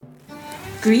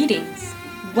Greetings.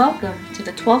 Welcome to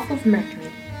the 12th of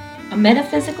Mercury, a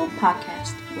metaphysical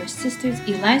podcast where sisters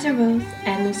Eliza Rose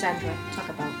and Lysandra talk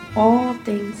about all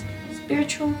things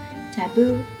spiritual,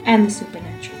 taboo, and the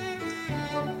supernatural.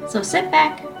 So sit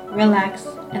back, relax,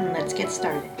 and let's get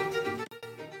started.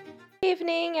 Good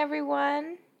evening,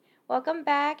 everyone. Welcome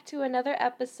back to another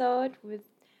episode with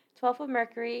 12th of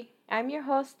Mercury. I'm your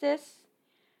hostess,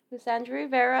 Lysandra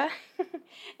Rivera,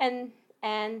 and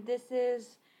this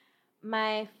is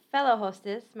my fellow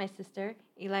hostess, my sister,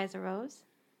 Eliza Rose.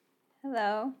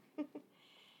 Hello.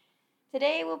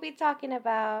 Today we'll be talking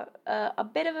about a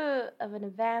bit of an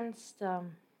advanced,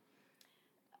 an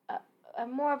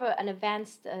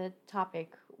advanced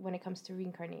topic when it comes to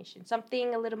reincarnation.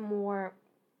 Something a little more,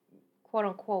 quote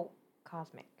unquote,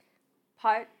 cosmic.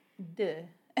 Part 2.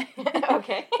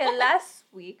 Okay. Last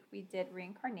week we did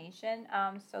reincarnation.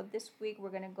 So this week we're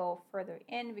gonna go further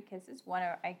in because it's one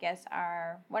of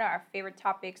our favorite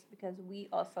topics because we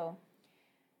also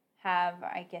have,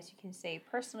 I guess you can say,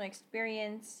 personal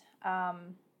experience.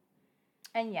 And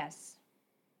yes,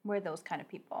 we're those kind of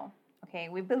people. Okay,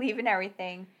 we believe in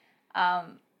everything.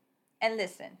 And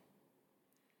listen,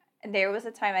 there was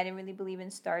a time I didn't really believe in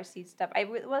Starseed stuff. It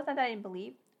wasn't that I didn't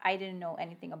believe. I didn't know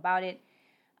anything about it.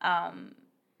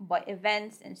 But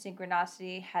events and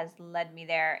synchronicity has led me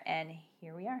there, and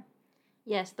here we are.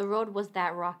 Yes, the road was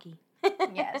that rocky.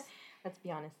 Yes. Let's be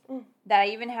honest. That I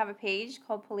even have a page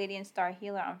called Palladian Star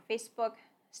Healer on Facebook,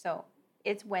 so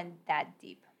it's went that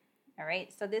deep. All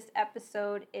right, so this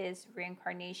episode is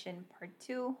Reincarnation Part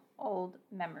 2, Old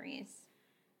Memories.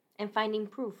 And finding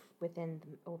proof within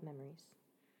the old memories.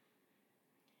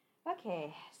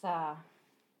 Okay, so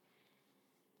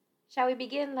shall we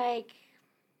begin like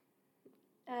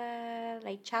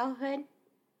childhood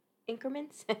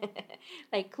increments?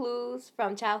 Like clues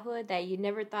from childhood that you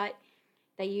never thought,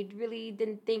 that you really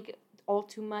didn't think all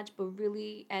too much, but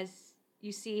really as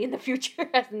you see in the future,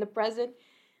 as in the present,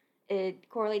 it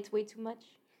correlates way too much.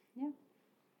 Yeah.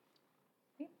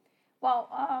 Well,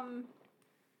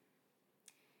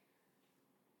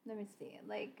 let me see.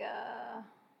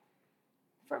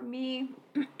 For me,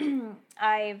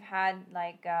 I've had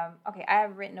I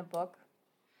have written a book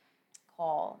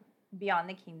called Beyond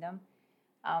the Kingdom.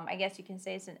 I guess you can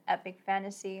say it's an epic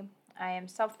fantasy. I am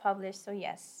self-published, so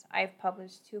yes, I've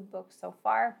published 2 books so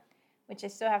far, which I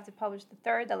still have to publish the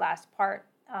third, the last part.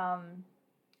 I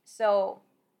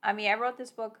wrote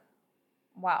this book,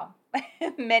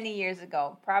 many years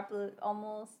ago, probably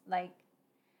almost I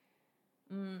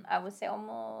would say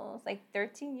almost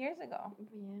 13 years ago.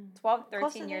 Yeah. 12,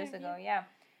 13 years ago, yeah.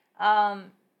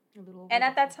 And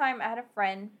at that time, I had a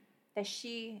friend that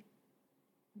she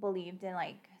believed in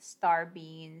star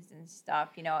beings and stuff,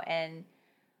 and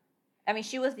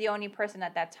she was the only person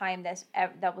at that time that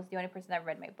was the only person that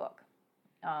read my book.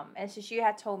 And so she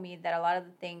had told me that a lot of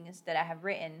the things that I have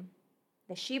written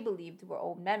that she believed were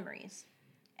old memories.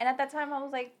 And at that time, I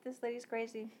was like, this lady's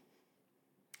crazy.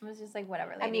 I was just like,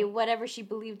 whatever, lady. Whatever she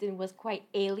believed in was quite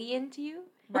alien to you.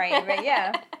 Right,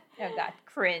 yeah. Oh, God,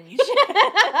 cringe.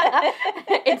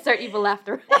 Insert evil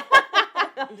laughter.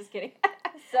 I'm just kidding.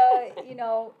 So,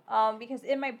 because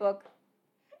in my book,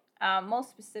 most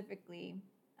specifically,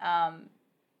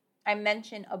 I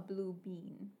mention a blue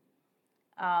bean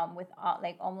with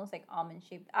almost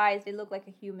almond-shaped eyes. They look like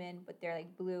a human, but they're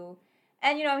blue.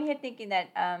 And, I'm here thinking that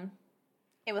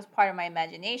it was part of my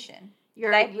imagination.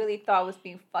 I really thought was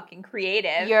being fucking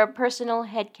creative. Your personal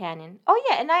headcanon. Oh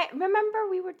yeah, and I remember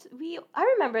I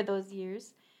remember those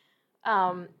years,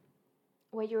 when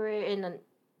you were in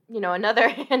another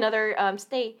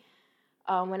state.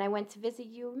 When I went to visit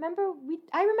you,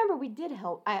 I remember we did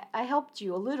help. I helped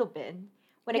you a little bit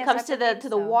when it comes to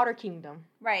the water kingdom.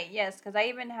 Right. Yes, because I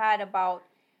even had about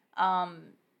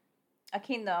a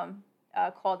kingdom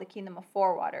called the Kingdom of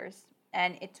Four Waters,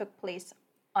 and it took place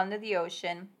under the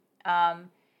ocean.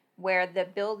 Where the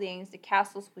buildings, the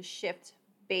castles would shift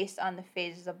based on the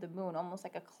phases of the moon, almost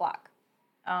like a clock.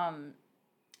 And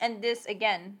this,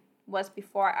 again, was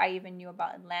before I even knew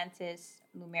about Atlantis,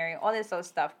 Lemuria, all this other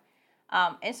stuff.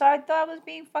 And so I thought I was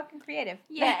being fucking creative.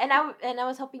 Yeah, and I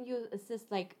was helping you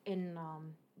assist in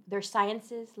their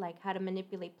sciences, like how to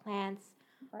manipulate plants,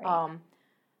 right.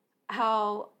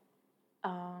 How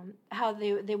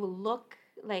they will look.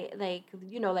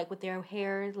 With their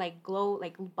hair, glow,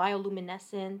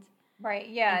 bioluminescent. Right,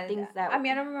 yeah. And things that... I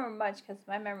don't remember much because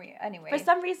my memory, anyway. For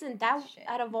some reason,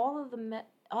 out of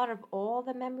all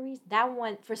the memories, that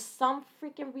one, for some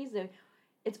freaking reason,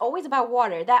 it's always about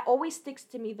water. That always sticks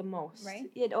to me the most. Right.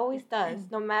 It always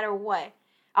does, no matter what.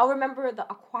 I'll remember the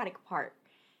aquatic part.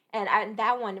 And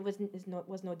that one was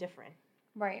no different.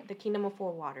 Right. The Kingdom of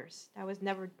Four Waters. That was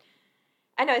never.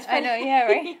 I know it's funny. I know. Yeah.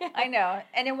 Right. Yeah. I know.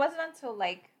 And it wasn't until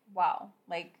like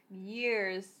like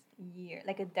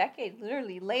a decade,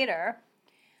 literally later,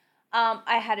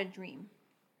 I had a dream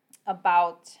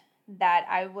about that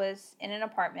I was in an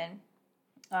apartment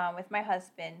with my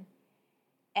husband,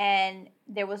 and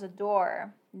there was a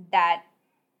door that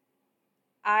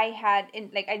I had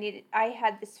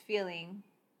this feeling.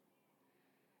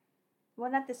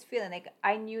 Well, not this feeling. Like,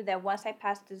 I knew that once I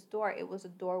passed this door, it was a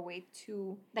doorway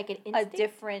to Like an a instinct.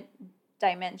 different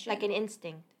dimension. Like an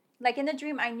instinct. Like in the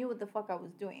dream, I knew what the fuck I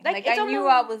was doing. Like, Like I knew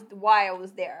why I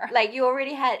was there. Like you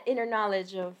already had inner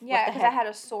knowledge of. Yeah, because I had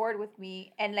a sword with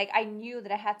me, and like I knew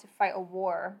that I had to fight a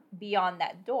war beyond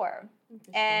that door.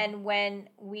 And when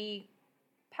we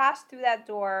passed through that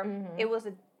door, it was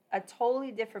a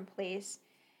totally different place,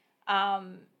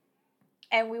 and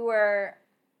we were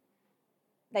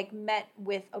like met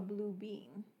with a blue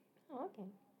being. Oh, okay.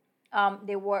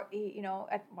 They were,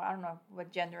 I don't know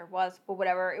what gender it was, but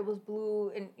whatever. It was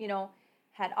blue and,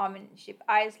 had almond-shaped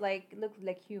eyes, looked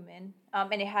like human.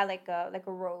 And it had like a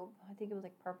robe. I think it was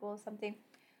like purple or something.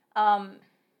 I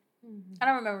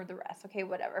don't remember the rest. Okay,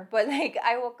 whatever. But like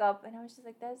I woke up and I was just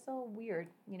like, that's so weird,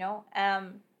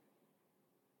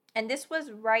 And this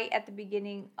was right at the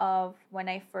beginning of when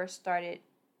I first started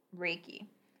Reiki,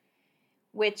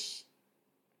 which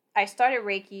I started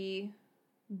Reiki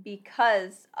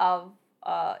because of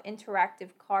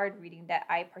interactive card reading that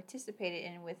I participated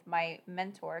in with my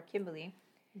mentor, Kimberly,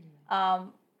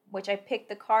 which I picked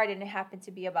the card and it happened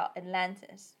to be about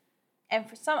Atlantis. And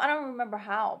for some, I don't remember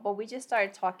how, but we just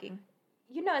started talking.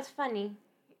 It's funny.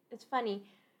 It's funny.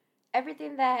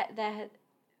 Everything that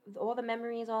all the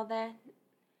memories, all that,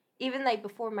 even like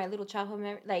before my little childhood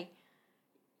memory, like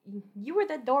you were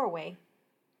the doorway.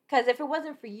 Because if it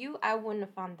wasn't for you, I wouldn't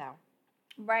have found out.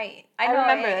 Right. I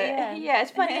remember it. Yeah,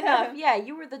 it's funny enough. Yeah,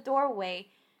 you were the doorway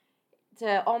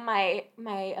to all my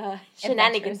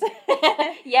shenanigans.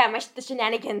 Yeah, the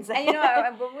shenanigans. And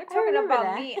when we're talking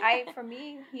about that. For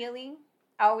me, healing,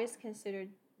 I always considered,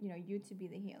 you to be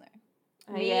the healer.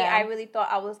 I really thought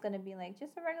I was going to be like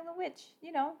just a regular witch,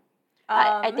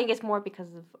 I think it's more because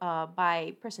of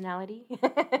by personality.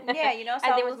 Yeah, so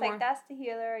I was like, that's the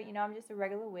healer, I'm just a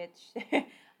regular witch.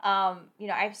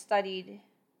 I've studied,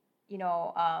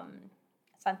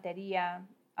 Santeria,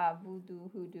 voodoo,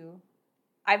 hoodoo.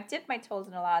 I've dipped my toes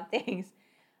in a lot of things.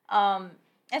 And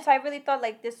so I really thought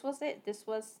like this was it. This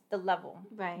was the level,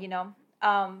 right?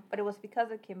 But it was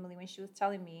because of Kimberly when she was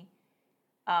telling me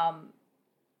that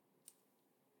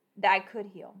I could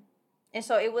heal. And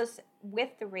so it was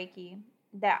with the Reiki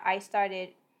that I started,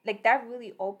 like that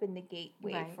really opened the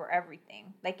gateway for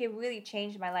everything. Like it really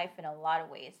changed my life in a lot of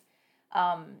ways.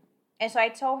 And so I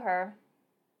told her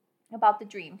about the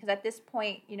dream because at this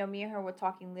point, me and her were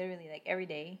talking literally like every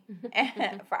day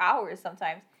for hours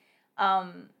sometimes.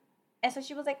 And so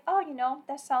she was like, oh,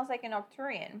 that sounds like an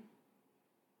Arcturian.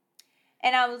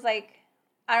 And I was like,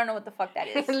 I don't know what the fuck that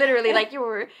is. Literally, like you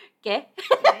were, ¿qué?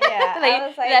 Yeah. Like, I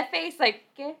was like, that face, like,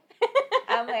 ¿qué?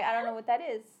 I'm like, I don't know what that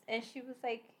is. And she was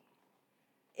like,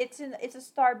 it's a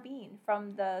star being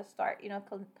from the star,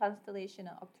 constellation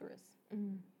of Arcturus.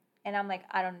 Mm. And I'm like,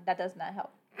 that does not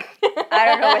help. I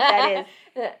don't know what that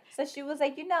is. So she was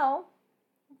like,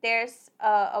 there's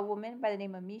a woman by the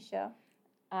name of Misha,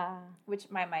 which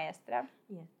my maestra,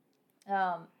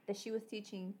 that she was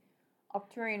teaching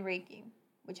Arcturian Reiki,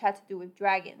 which had to do with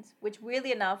dragons, which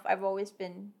weirdly enough, I've always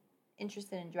been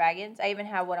interested in dragons. I even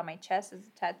have one on my chest as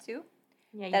a tattoo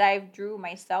that I drew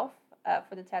myself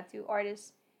for the tattoo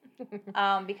artist.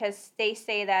 Because they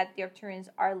say that the Arcturians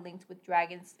are linked with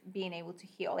dragons being able to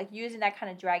heal, like using that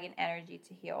kind of dragon energy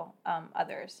to heal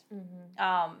others.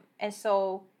 Mm-hmm. And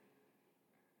so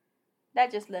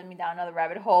that just led me down another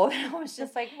rabbit hole. I was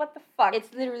just like, what the fuck?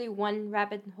 It's literally one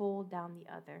rabbit hole down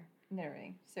the other.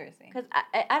 Literally, seriously. Because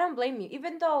I don't blame you.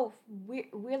 Even though,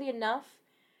 weirdly enough,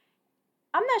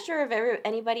 I'm not sure if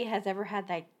anybody has ever had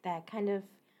that kind of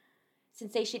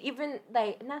sensation. Even,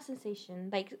 like, not sensation,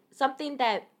 like something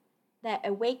that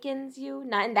awakens you,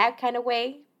 not in that kind of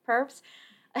way, perps.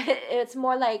 It's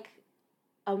more like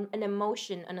an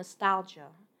emotion, a nostalgia,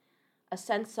 a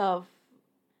sense of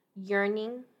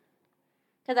yearning.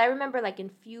 Because I remember, like, in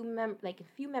few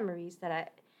memories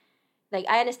that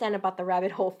I understand about the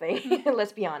rabbit hole thing.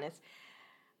 Let's be honest.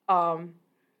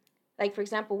 Like, for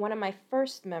example, one of my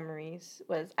first memories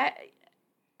was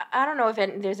I don't know if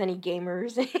there's any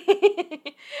gamers.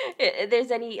 There's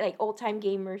any like old time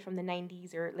gamers from the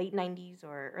 90s or late 90s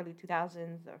or early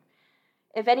 2000s. Or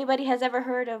if anybody has ever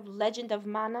heard of Legend of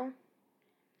Mana.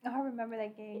 Oh, I remember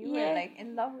that game. You were Yeah. like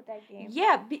in love with that game.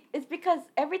 Yeah, it's because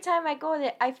every time I go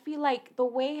there, I feel like the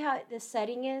way how the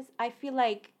setting is, I feel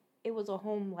like it was a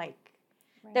home. Like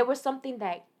Right. there was something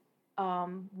that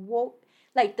woke,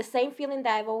 like the same feeling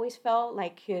that I've always felt,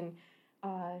 like in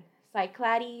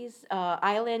Cyclades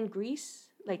island, Greece,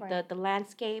 like Right. the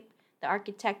landscape, the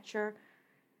architecture.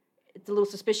 It's a little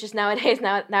suspicious nowadays.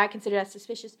 Now I consider that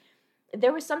suspicious.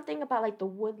 There was something about like the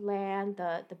woodland,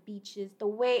 the beaches, the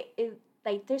way it,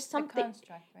 like there's something. The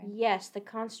construct, right? Yes, the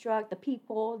construct, the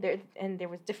people there, and there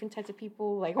was different types of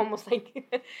people, like almost like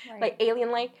Right. like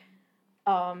alien like.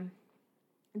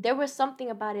 There was something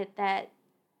about it that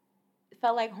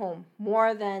felt like home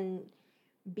more than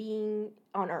being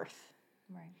on Earth.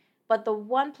 Right. But the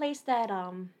one place that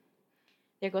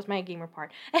there goes my gamer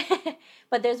part.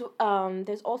 But there's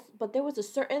also, but there was a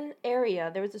certain area,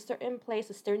 there was a certain place,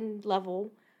 a certain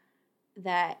level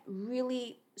that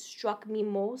really struck me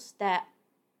most, that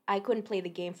I couldn't play the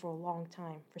game for a long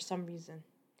time for some reason.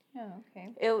 Oh, okay.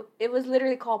 It was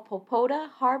literally called Popoda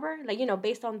Harbor, like, you know,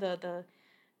 based on the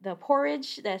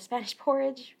porridge, the Spanish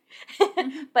porridge.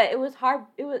 But it was hard.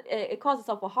 It calls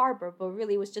itself a harbor, but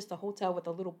really it was just a hotel with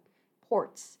a little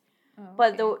ports. Oh,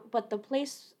 okay. But the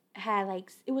place had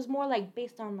like, it was more like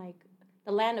based on like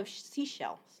the land of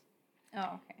seashells. Oh,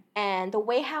 okay. And the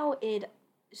way how it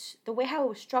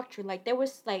was structured, like there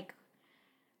was like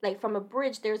from a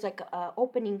bridge, there's like a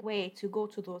opening way to go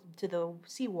to the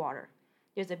seawater.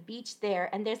 There's a beach there,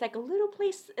 and there's like a little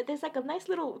place. There's like a nice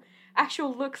little,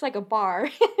 actual looks like a bar,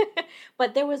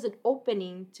 but there was an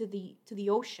opening to the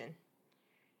ocean.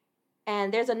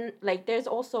 And there's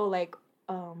also like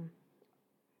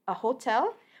a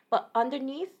hotel, but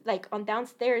underneath, like on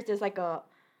downstairs, there's like an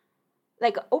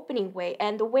opening way,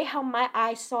 and the way how my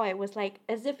eyes saw it was like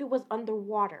as if it was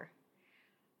underwater.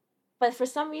 But for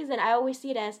some reason, I always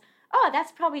see it as, oh,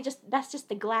 that's just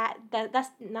the glass. That's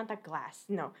not the glass.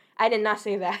 No, I did not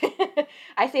say that.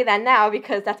 I say that now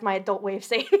because that's my adult way of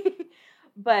saying it.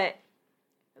 But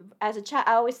as a child,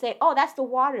 I always say, oh, that's the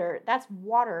water. That's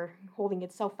water holding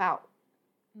itself out.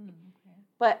 Okay.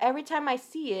 But every time I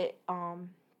see it,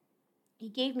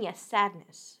 it gave me a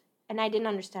sadness, and I didn't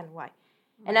understand why. Right.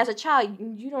 And as a child,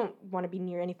 you don't want to be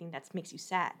near anything that makes you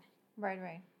sad.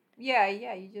 Right. Yeah,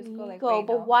 you just go like,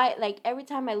 but why? Like every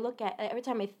time I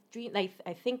dream, like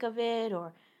I think of it,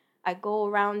 or I go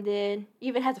around it. It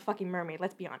even has a fucking mermaid.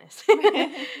 Let's be honest.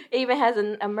 It even has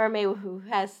a mermaid who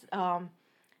has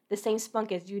the same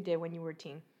spunk as you did when you were a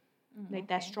teen, like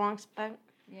that strong spunk.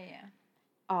 Yeah.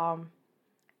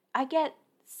 I get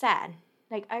sad.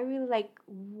 Like I really like.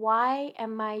 Why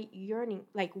am I yearning?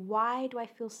 Like why do I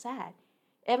feel sad?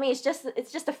 I mean, it's just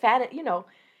a fan. You know.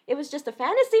 It was just a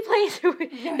fantasy place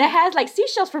that has like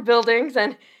seashells for buildings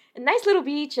and a nice little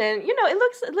beach, and you know it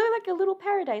looked like a little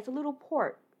paradise, a little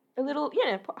port, a little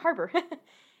harbor.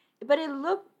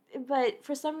 But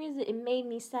for some reason it made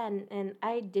me sad, and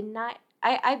I did not.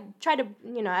 I tried to,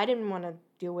 I didn't want to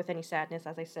deal with any sadness,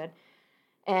 as I said,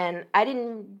 and I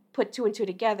didn't put two and two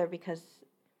together, because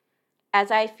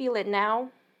as I feel it now,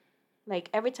 like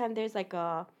every time there's like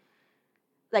a,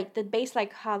 like the base,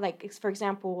 like how, like for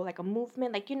example, like a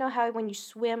movement, like how when you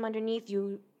swim underneath,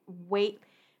 you wait,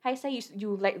 how you say,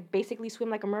 you like basically swim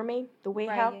like a mermaid, the way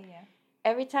right, how. Yeah.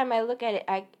 Every time I look at it,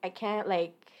 I can't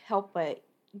like help but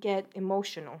get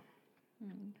emotional.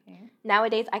 Okay.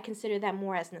 Nowadays, I consider that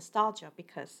more as nostalgia,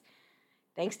 because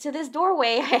thanks to this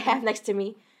doorway I have next to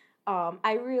me,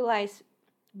 I realize,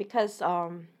 because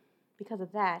of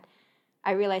that,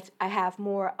 I realize I have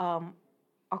more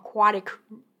aquatic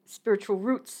spiritual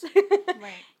roots.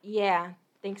 Right. Yeah,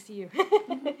 thanks to you.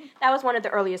 That was one of the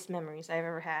earliest memories I've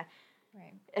ever had.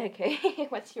 Right. Okay,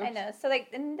 what's yours? I know. So, like,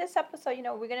 in this episode,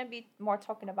 we're going to be more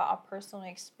talking about our personal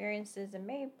experiences and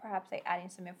maybe perhaps like adding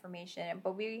some information.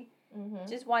 But we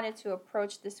just wanted to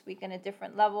approach this week on a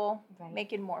different level, right,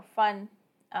 make it more fun.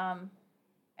 And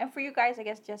for you guys, I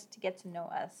guess, just to get to know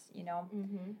us,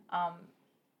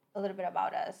 a little bit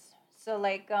about us. So,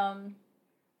 like,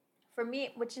 for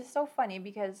me, which is so funny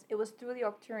because it was through the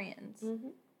Arcturians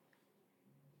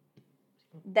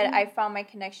that I found my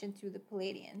connection to the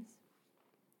Palladians,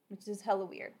 which is hella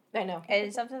weird. I know.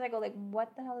 And sometimes I go like,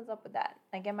 what the hell is up with that?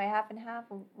 Like, am I half and half?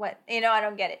 Or what? I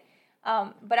don't get it.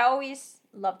 But I always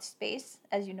loved space,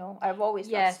 as you know. I've always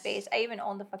loved space. I even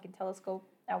owned the fucking telescope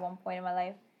at one point in my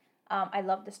life. I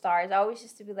love the stars. I always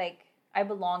used to be like, I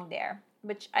belong there,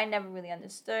 which I never really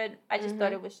understood. I just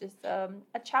thought it was just a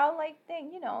childlike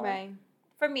thing, Right.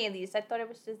 For me, at least, I thought it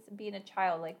was just being a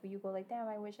child. Like, where you go like, damn,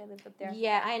 I wish I lived up there.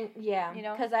 Yeah,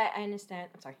 because I understand.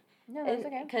 I'm sorry. No, that's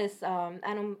okay. Because I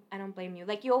don't blame you.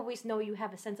 Like, you always know you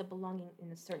have a sense of belonging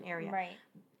in a certain area. Right.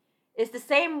 It's the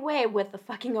same way with the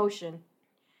fucking ocean.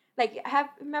 Like,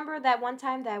 remember that one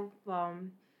time that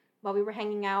while we were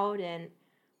hanging out and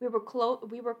we were close,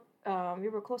 we were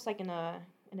close like in a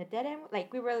dead end.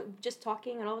 Like we were just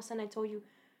talking, and all of a sudden I told you,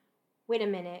 "Wait a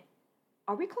minute,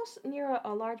 are we close near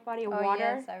a large body of water?"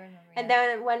 Yes, I remember. And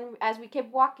then as we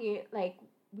kept walking, like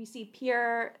we see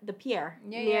the pier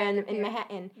in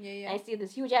Manhattan. Yeah. And I see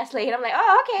this huge ass lake, and I'm like,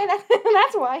 "Oh, okay,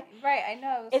 that's why." Right, I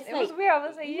know. It It's was weird. I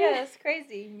was like, yeah, that's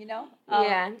crazy, you know?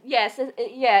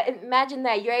 Imagine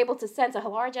that you're able to sense a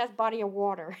large ass body of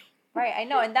water. Right, I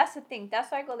know, and that's the thing.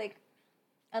 That's why I go like,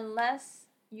 unless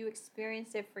you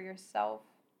experience it for yourself,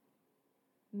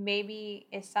 maybe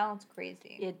it sounds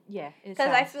crazy.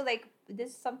 Because I feel like this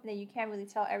is something that you can't really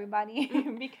tell everybody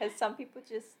because some people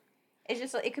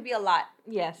it could be a lot.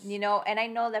 Yes. You know, and I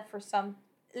know that for some,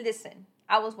 listen,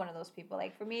 I was one of those people.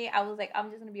 Like for me, I was like, I'm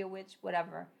just gonna be a witch,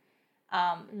 whatever.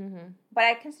 But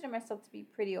I consider myself to be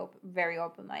very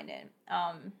open-minded.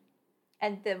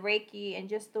 And the Reiki and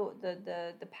just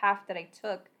the path that I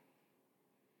took.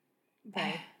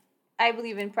 Right. I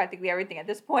believe in practically everything at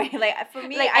this point. Like for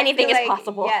me, like anything is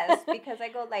possible. Yes, because I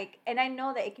go like, and I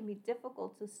know that it can be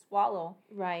difficult to swallow.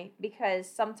 Right. Because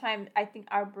sometimes I think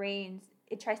our brains,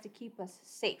 it tries to keep us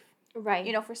safe. Right.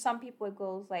 You know, for some people it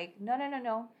goes like,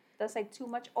 no. That's like too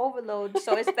much overload.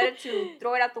 So it's better to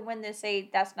throw it out the window and say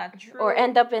that's not true. Or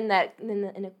end up in a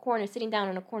corner, sitting down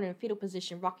in a corner in fetal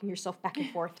position, rocking yourself back and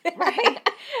forth. Right.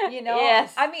 You know?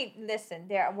 Yes. I mean, listen,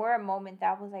 there were a moment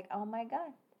that was like, oh my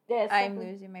God. Yes, I'm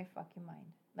losing my fucking mind.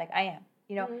 Like I am,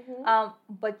 you know. Mm-hmm.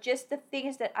 But just the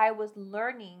things that I was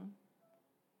learning,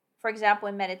 for example,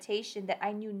 in meditation that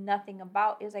I knew nothing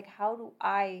about is like, how do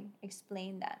I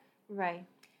explain that? Right.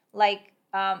 Like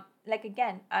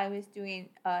again, I was doing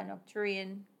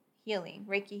Nocturian healing,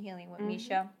 Reiki healing with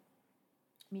Misha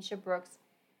Brooks,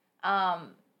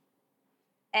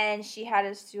 and she had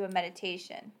us do a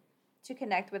meditation to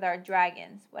connect with our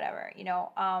dragons, whatever, you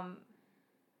know.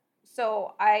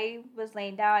 So I was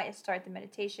laying down, I started the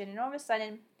meditation, and all of a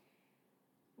sudden,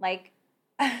 like,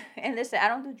 and listen, I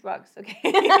don't do drugs, okay?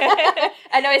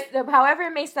 I know it's however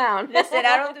it may sound. Listen,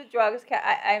 I don't do drugs.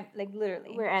 I like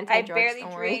literally. We're anti-drugs. I barely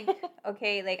drink.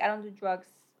 Okay, like I don't do drugs.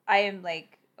 I am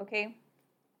like okay.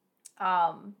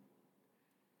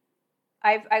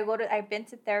 I've been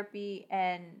to therapy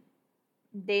and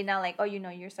they not like, oh, you know,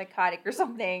 you're psychotic or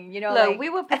something, you know. Look, like, we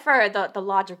would prefer the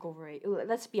logical way.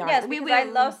 Let's be honest. Yes, because I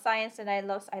love science and I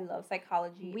love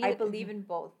psychology. I believe in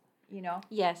both, you know.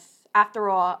 Yes. After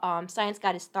all, science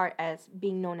got its start as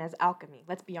being known as alchemy.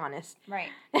 Let's be honest. Right.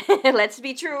 Let's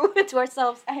be true to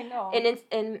ourselves. I know.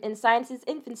 In science's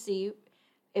infancy,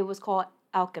 it was called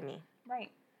alchemy.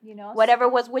 Right. You know. Whatever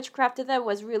was witchcraft to them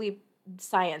was really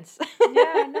science.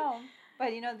 Yeah, I know.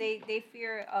 But you know, they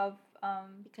fear of.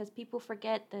 Because people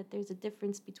forget that there's a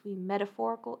difference between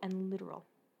metaphorical and literal.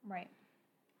 Right.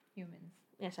 Humans.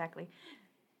 Exactly.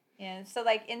 Yeah. So,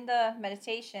 like, in the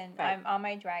meditation, right. I'm on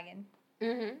my dragon.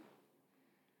 Mm-hmm.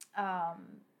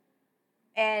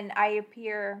 And I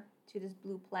appear to this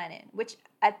blue planet, which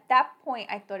at that point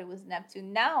I thought it was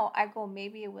Neptune. Now I go,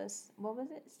 maybe it was, what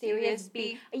was it? Sirius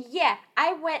B. Yeah,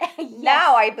 I went. Yes.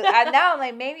 Now I'm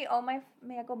like, maybe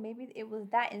maybe it was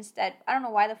that instead. I don't know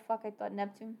why the fuck I thought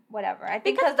Neptune. Whatever. I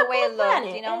think because the way it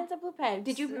looked, you know. It's a blue planet.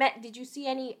 Did you see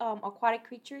any aquatic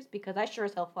creatures? Because I sure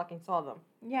as hell fucking saw them.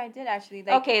 Yeah, I did actually.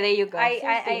 Like, okay, there you go.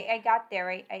 I got there.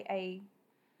 I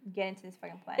get into this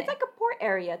fucking planet. It's like a port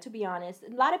area, to be honest.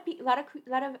 A lot of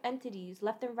entities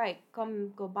left and right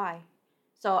go by.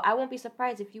 So I won't be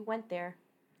surprised if you went there.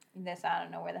 I don't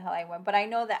know where the hell I went, but I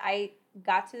know that I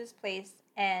got to this place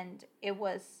and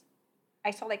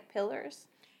I saw like pillars.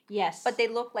 Yes. But they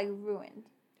looked like ruined.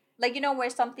 Like, you know,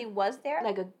 where something was there.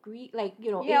 Like a Greek,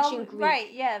 ancient Greek.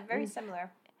 Right, yeah, very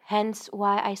similar. Hence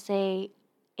why I say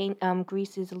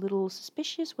Greece is a little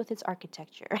suspicious with its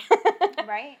architecture.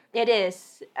 Right? It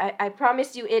is. I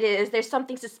promise you it is. There's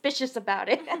something suspicious about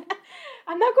it.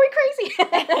 I'm not going crazy.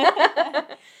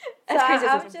 So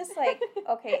I'm just like,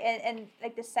 okay, and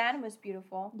like the sand was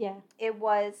beautiful. Yeah. It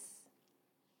was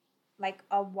like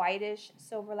a whitish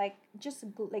silver, like just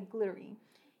like glittery.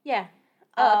 Yeah.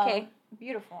 Oh, okay.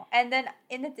 Beautiful. And then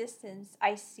in the distance,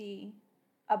 I see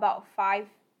about 5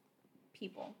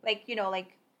 people. Like, you know,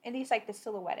 like at least like the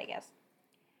silhouette, I guess.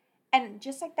 And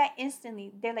just like that,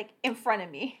 instantly, they're like in front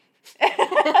of me.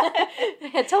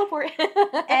 Teleport.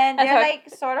 And they're like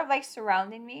sort of like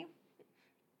surrounding me.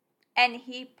 And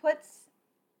he puts,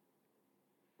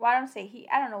 well, I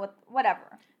don't know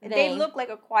whatever. They look like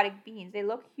aquatic beings. They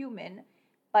look human,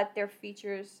 but their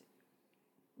features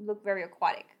look very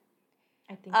aquatic.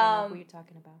 I think I know who you're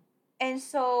talking about. And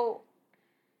so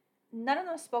none of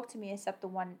them spoke to me except the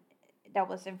one that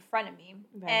was in front of me.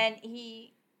 Right. And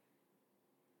he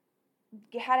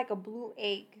had like a blue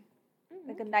egg,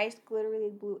 like a nice glittery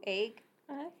blue egg.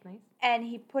 Oh, that's nice. And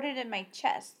he put it in my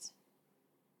chest.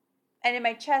 And in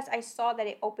my chest, I saw that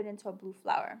it opened into a blue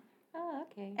flower. Oh,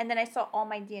 okay. And then I saw all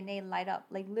my DNA light up,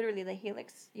 like literally the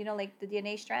helix, like the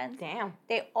DNA strands. Damn.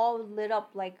 They all lit up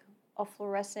like a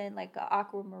fluorescent, like a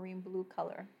aquamarine blue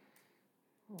color.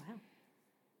 Oh, wow.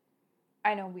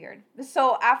 I know, weird.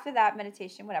 So after that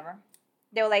meditation, whatever,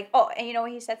 they were like, oh, and you know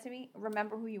what he said to me?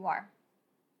 Remember who you are.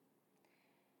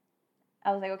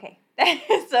 I was like, okay.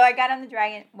 So I got on the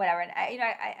dragon, whatever. And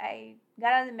I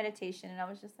got on the meditation and I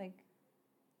was just like,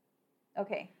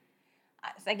 okay.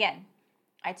 So again,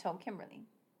 I told Kimberly.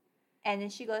 And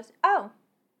then she goes, oh,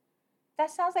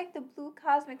 that sounds like the blue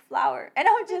cosmic flower. And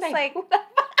I'm just like, and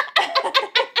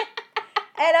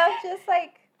I'm just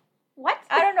like, what?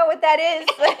 I don't know what that is.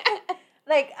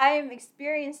 Like, I am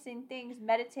experiencing things,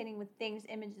 meditating with things,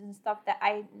 images and stuff that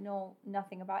I know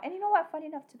nothing about. And you know what? Funny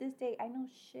enough, to this day, I know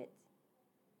shit.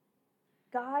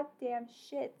 Goddamn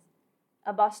shit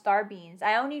about star beings.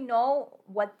 I only know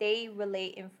what they relay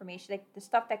information, like the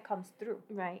stuff that comes through.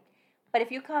 Right. But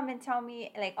if you come and tell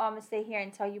me, like, oh, I'm going to stay here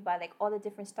and tell you about, like, all the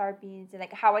different star beings and,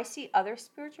 like, how I see other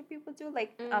spiritual people do,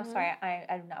 like, I'm sorry,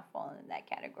 I do not fall in that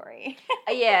category.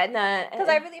 Yeah, no. Because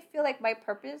I really feel like my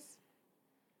purpose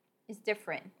is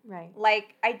different. Right.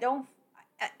 Like, I don't,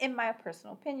 in my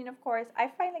personal opinion, of course, I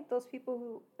find, like, those people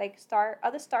who, like,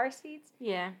 other starseeds.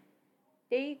 Yeah.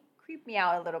 They creep me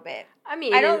out a little bit. I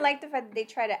mean, I don't like the fact that they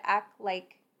try to act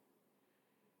like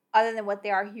other than what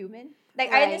they are human.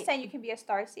 Like, right. I understand you can be a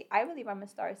starseed. I believe I'm a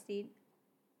starseed,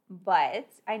 but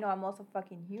I know I'm also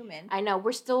fucking human. I know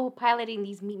we're still piloting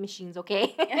these meat machines,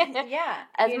 okay? Yeah.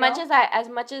 As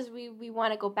much as we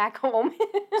want to go back home.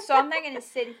 So I'm not gonna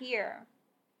sit here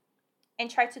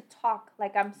and try to talk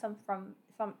like I'm some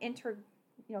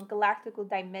galactical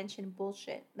dimension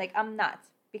bullshit. Like, I'm not,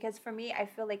 because for me, I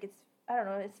feel like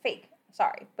it's fake.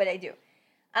 Sorry, but I do.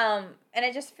 And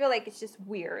I just feel like it's just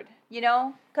weird,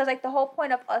 because like the whole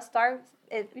point of us stars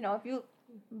is, if you,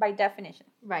 by definition,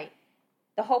 right,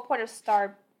 the whole point of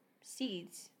star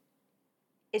seeds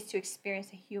is to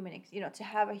experience a human, to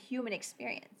have a human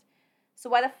experience. So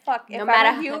why the fuck, if I'm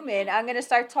a human, I'm gonna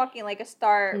start talking like a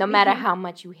star? No matter how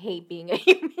much you hate being a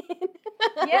human.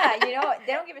 Yeah, they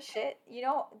don't give a shit.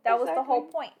 That was the whole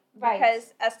point, right?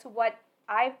 Because as to what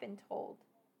I've been told,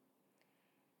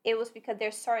 it was because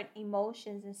there's certain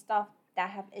emotions and stuff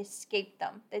that have escaped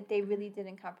them that they really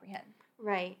didn't comprehend.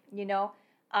 Right.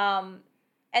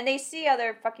 And they see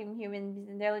other fucking humans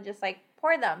and they're just like,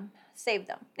 pour them, save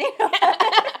them.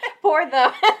 Pour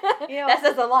them. That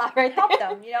says a lot, right? Help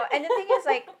them, And the thing is,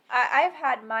 like, I've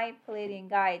had my Palladian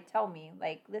guide tell me,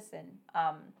 like, listen,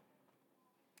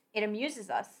 it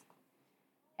amuses us.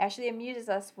 It actually amuses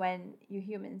us when you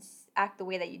humans act the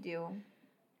way that you do.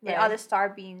 Right. And other star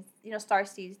beings,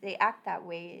 starseeds, they act that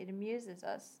way. It amuses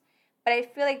us. But I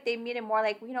feel like they made it more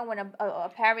like, when a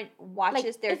parent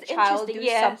watches their child do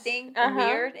something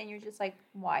weird, and you're just like,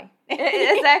 why?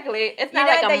 Exactly. It's not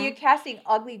like that you're casting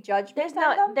ugly judgment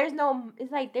on them? There's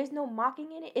no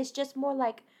mocking in it. It's just more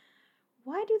like,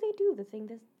 why do they do the things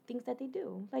that they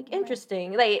do? Like,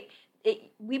 interesting. Like,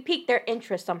 we pique their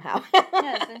interest somehow.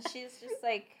 Yes, and she's just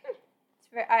like,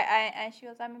 and she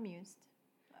goes, I'm amused.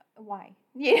 Why?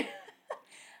 Yeah.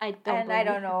 I don't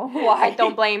know why. I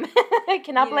don't blame. I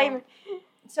cannot blame.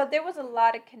 So there was a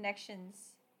lot of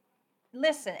connections.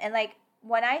 Listen, and like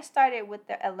when I started with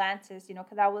the Atlantis,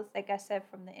 because I was, like I said,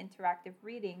 from the interactive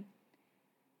reading,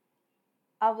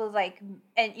 I was like,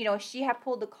 and she had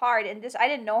pulled the card, and I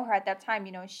didn't know her at that time.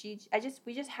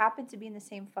 We just happened to be in the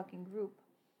same fucking group.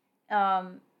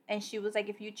 And she was like,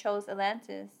 if you chose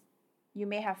Atlantis, you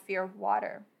may have fear of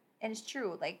water. And it's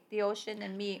true. Like, the ocean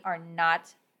and me are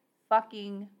not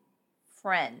fucking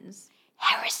friends.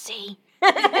 Heresy.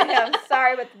 I'm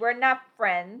sorry, but we're not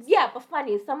friends. Yeah, but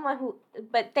funny.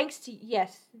 But thanks to,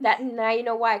 that, now you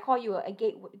know why I call you a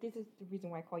gateway. This is the reason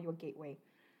why I call you a gateway.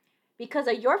 Because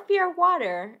of your fear of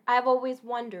water, I've always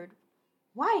wondered,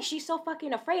 why is she so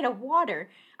fucking afraid of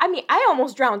water? I mean, I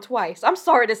almost drowned twice. I'm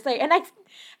sorry to say. And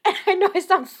I know it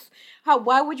sounds,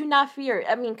 why would you not fear?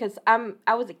 I mean, because I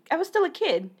was still a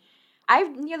kid.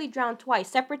 I've nearly drowned twice,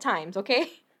 separate times, okay?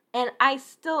 And I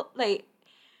still, like,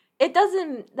 it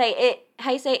doesn't, like,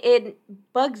 it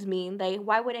bugs me. Like,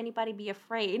 why would anybody be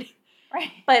afraid?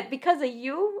 Right. But because of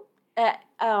you,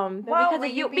 because of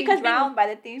you, because drowned by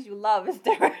the things you love is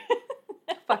different.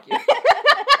 Fuck you.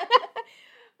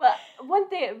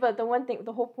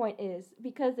 The whole point is,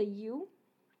 because of you,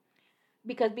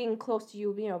 because being close to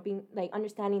you, being, like,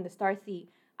 understanding the Starseed,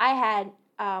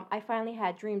 I finally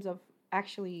had dreams of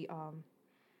actually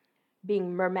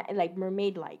being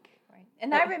mermaid like. Right.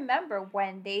 And I remember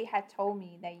when they had told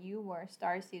me that you were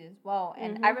Starseed as well,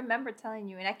 and I remember telling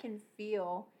you, and I can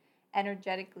feel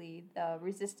energetically the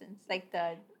resistance, like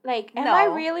the am I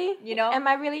really? You know? Am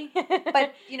I really?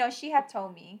 But she had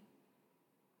told me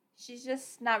she's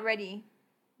just not ready,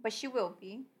 but she will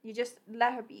be. You just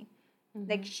let her be.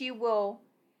 Like she will.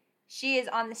 She is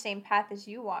on the same path as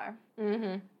you are.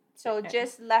 So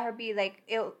just let her be. Like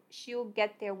she'll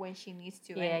get there when she needs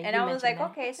to. Yeah, and I was like,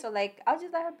 that. Okay, so like I'll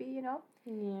just let her be.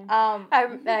 Yeah.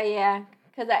 Yeah.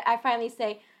 Because I finally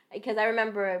say, because I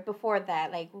remember before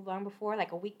that, like long before,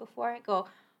 like a week before, I go,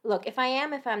 look, if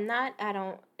I'm not, I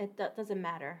don't. It doesn't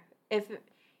matter.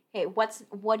 Hey,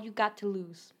 what you got to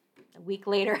lose? A week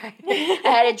later, I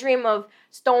had a dream of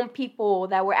stone people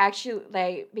that were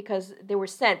actually because they were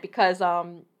sent because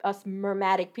us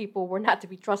mermadic people were not to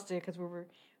be trusted because we were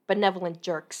benevolent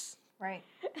jerks. Right.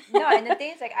 No, and the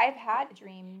thing is, like, I've had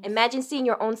dreams. Imagine seeing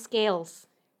your own scales.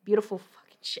 Beautiful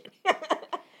fucking shit.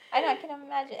 I know, I can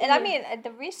imagine. And I mean,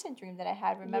 the recent dream that I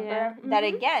had, remember that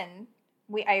again,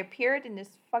 I appeared in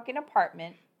this fucking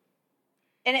apartment.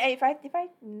 And if I'm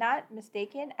not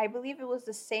mistaken, I believe it was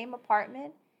the same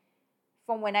apartment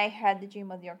from when I had the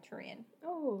dream of the Arcturian.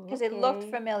 Oh, because it looked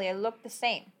familiar, it looked the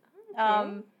same.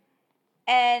 Okay.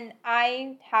 And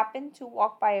I happened to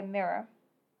walk by a mirror,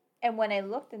 and when I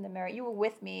looked in the mirror, you were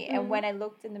with me, and when I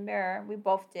looked in the mirror, we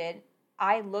both did.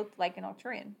 I looked like an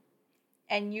Arcturian,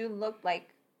 and you looked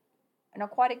like an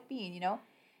aquatic being,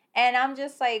 And I'm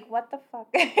just like, what the fuck,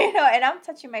 And I'm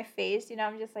touching my face,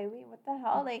 I'm just like, wait, what the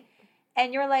hell, like,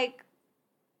 and you're like,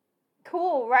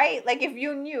 cool, right? Like if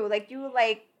you knew, like you were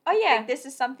like, oh yeah, like, this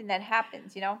is something that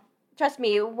happens, Trust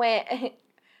me,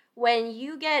 when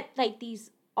you get like these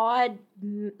odd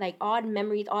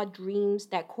memories, odd dreams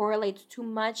that correlates too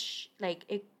much, like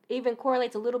it even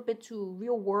correlates a little bit to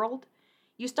real world,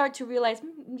 you start to really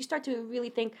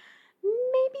think,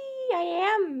 maybe I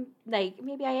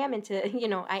am into,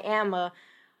 I am a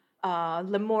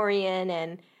Lemurian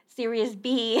and Sirius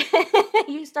B.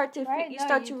 you start to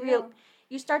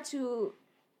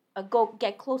go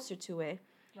get closer to it.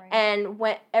 Right.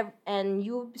 And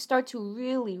you start to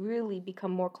really, really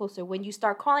become more closer. When you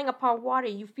start calling upon water,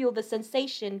 you feel the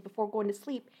sensation before going to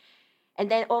sleep.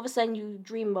 And then all of a sudden you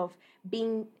dream of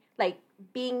being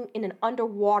in an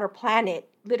underwater planet,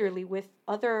 literally with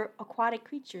other aquatic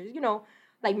creatures,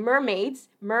 like mermaids,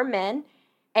 mermen.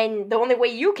 And the only way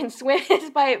you can swim is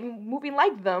by moving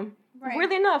like them. Right.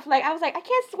 Really enough. Like, I was like, I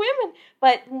can't swim.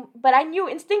 But I knew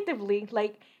instinctively,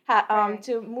 like,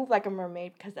 to move like a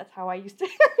mermaid, because that's how I used to.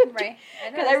 Right.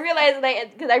 Because I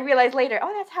realized later,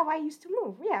 oh, that's how I used to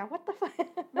move. Yeah, what the fuck?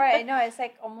 Right, I know. It's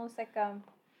like almost like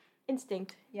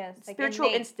instinct. Yes, like spiritual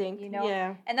innate, instinct.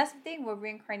 Yeah. And that's the thing with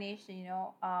reincarnation,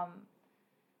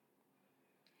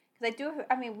 because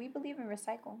we believe in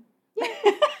recycle.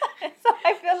 So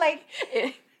I feel like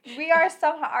we are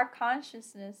somehow, our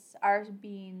consciousness, our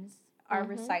beings are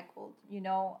recycled,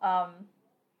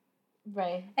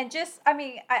 Right. And just,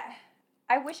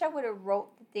 I wish I would have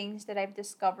wrote the things that I've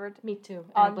discovered. Me too.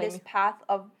 On this path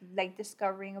of like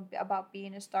discovering about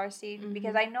being a starseed,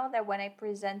 because I know that when I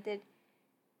presented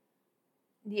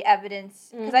the evidence,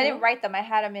 because I didn't write them, I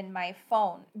had them in my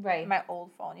phone, right, my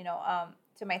old phone,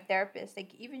 to my therapist.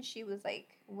 Like even she was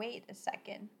like, "Wait a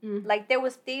second." Like there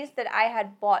was things that I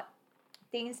had bought,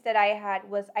 things that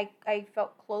I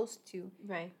felt close to,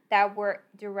 right, that were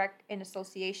direct in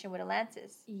association with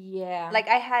Atlantis. Yeah. Like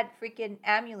I had freaking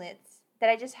amulets that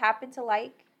I just happened to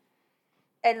like,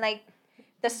 and like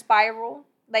the spiral.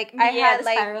 Like I had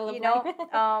like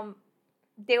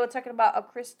they were talking about a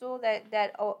crystal that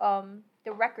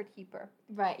the record keeper.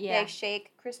 Right. Yeah. The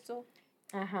shake crystal.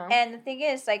 And the thing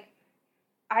is, like,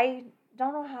 I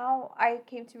don't know how I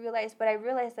came to realize, but I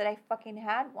realized that I fucking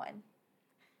had one.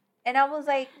 And I was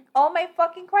like, oh my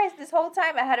fucking Christ, this whole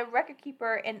time I had a record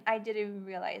keeper and I didn't even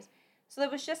realize. So it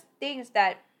was just things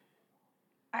that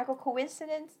I go,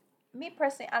 coincidence. Me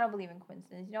personally, I don't believe in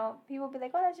coincidence. People be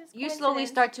like, oh, that's just coincidence. You slowly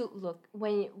start to look.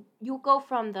 When you go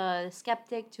from the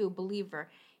skeptic to believer,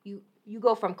 you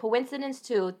go from coincidence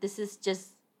to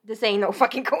this ain't no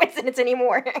fucking coincidence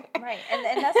anymore. Right.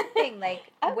 And that's the thing, like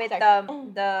with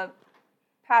the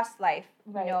past life,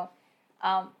 right,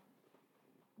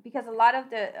 because a lot of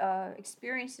the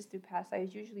experiences through past life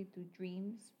is usually through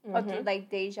dreams or through like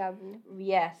deja vu.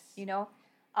 Yes.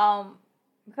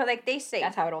 Because like they say,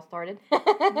 that's how it all started.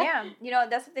 Yeah,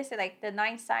 that's what they say, like the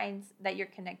 9 signs that you're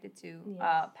connected to,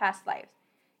 yes, past lives,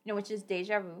 which is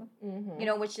deja vu,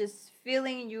 which is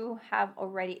feeling you have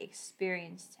already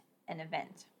experienced an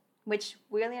event, which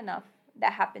weirdly enough,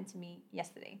 that happened to me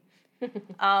yesterday.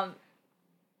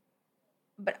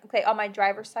 But okay, on my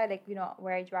driver's side, like, you know,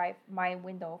 where I drive, my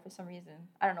window, for some reason,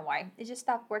 I don't know why, it just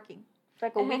stopped working for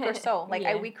like a week or so. Like,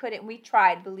 Yeah. we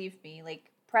tried, believe me, like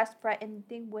press, and the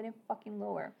thing wouldn't fucking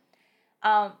lower.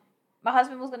 My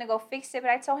husband was gonna go fix it,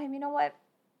 but I told him, you know what,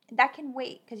 that can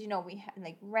wait, because, you know, we have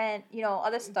like rent, you know,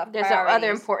 other stuff. There's other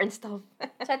important stuff.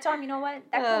 So I told him, you know what,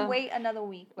 that can wait another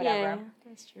week, whatever. Yeah,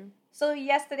 that's true. So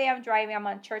yesterday I'm driving, I'm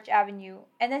on Church Avenue,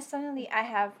 and then suddenly I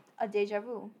have a deja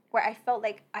vu where I felt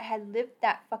like I had lived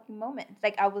that fucking moment.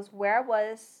 Like I was where I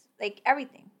was, like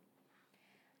everything.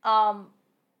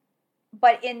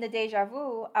 But in the deja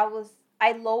vu,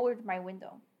 I lowered my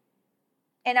window.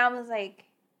 And I was like,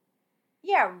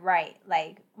 yeah, right.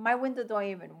 Like my window don't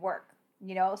even work,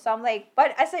 you know? So I'm like,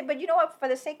 but I said, but you know what, for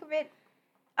the sake of it,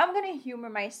 I'm going to humor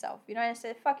myself, you know? And I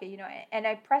said, fuck it, you know? And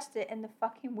I pressed it and the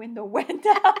fucking window went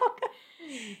down.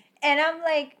 And I'm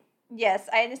like, yes,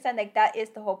 I understand, like, that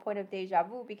is the whole point of deja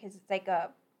vu, because it's like I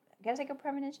guess like a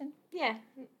premonition. Yeah.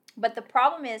 But the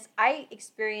problem is I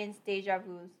experienced deja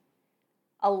vus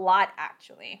a lot,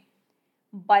 actually.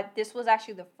 But this was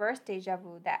actually the first deja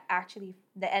vu that actually,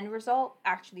 the end result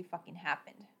actually fucking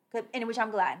happened. In which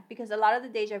I'm glad, because a lot of the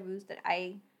deja vus that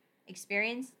I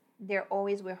experienced, they're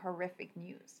always with horrific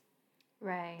news.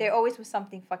 Right. They're always with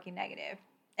something fucking negative.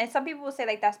 And some people will say,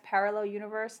 like, that's parallel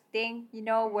universe thing, you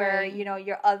know, where, right, you know,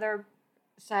 your other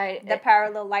side, the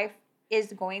parallel life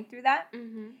is going through that.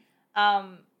 Mm-hmm.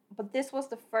 But this was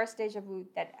the first deja vu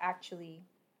that actually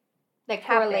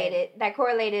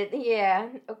correlated, yeah,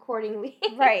 accordingly.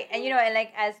 Right. And, you know, and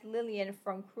like, as Lillian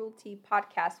from Cruelty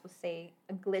Podcast would say,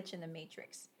 a glitch in the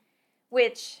matrix.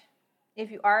 Which,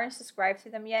 if you aren't subscribed to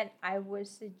them yet, I would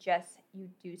suggest you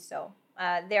do so.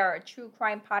 They are a true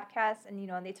crime podcast, and, you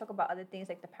know, and they talk about other things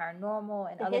like the paranormal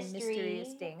and other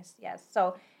mysterious things. Yes.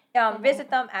 So visit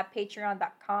them at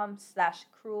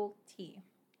patreon.com/cruelty.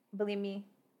 Believe me,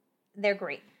 they're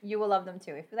great. You will love them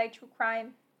too. If you like true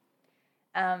crime,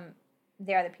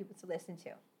 they are the people to listen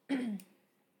to.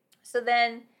 So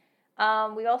then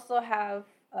we also have,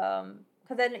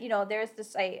 because then, you know, there's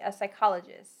this a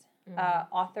psychologist,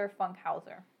 Arthur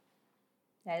Funkhauser.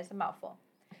 That is a mouthful.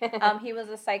 He was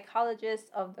a psychologist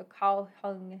of the Carl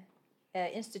Jung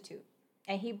Institute.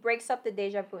 And he breaks up the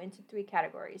deja vu into 3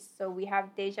 categories. So we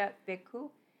have deja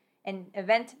vécu, an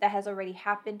event that has already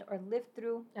happened or lived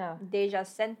through. Oh. Deja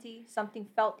senti, something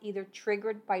felt either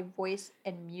triggered by voice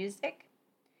and music.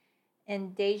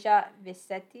 And deja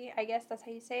visiti, I guess that's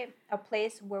how you say it, a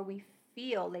place where we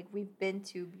feel like we've been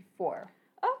to before.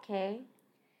 Okay.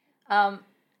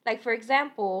 Like, for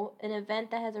example, an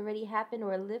event that has already happened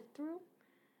or lived through.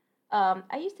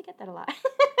 I used to get that a lot.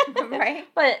 Right?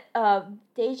 But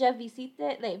deja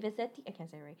visite, like visiti, I can't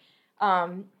say it right.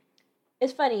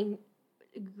 It's funny.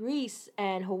 Greece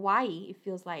and Hawaii, it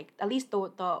feels like, at least the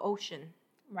ocean.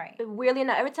 Right. But weirdly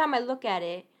enough, every time I look at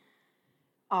it,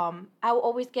 I will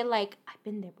always get like, I've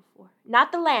been there before.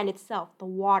 Not the land itself, the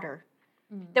water.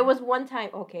 Mm. There was one time,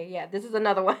 okay, yeah, this is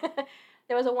another one.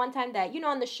 There was one time that, you know,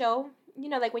 on the show, you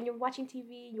know, like when you're watching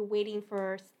TV, you're waiting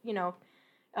for, you know,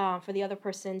 for the other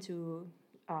person to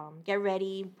get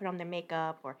ready, put on their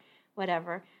makeup or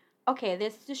whatever. Okay,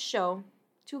 there's this show,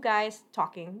 2 guys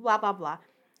talking, blah, blah, blah.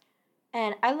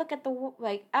 And I look at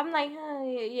I'm like,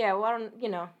 yeah, well, I don't, you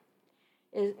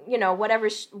know,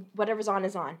 whatever's on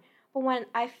is on. But when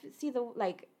I see the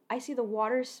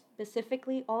water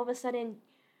specifically, all of a sudden,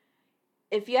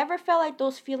 if you ever felt like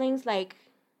those feelings, like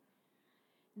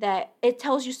that it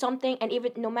tells you something, and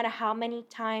even no matter how many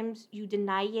times you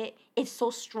deny it, it's so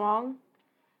strong,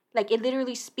 like it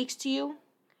literally speaks to you.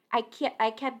 I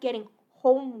kept getting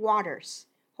home waters,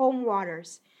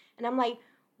 and I'm like,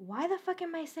 why the fuck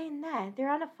am I saying that? They're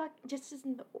on just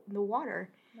in the water,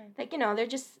 right. Like, you know, they're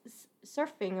just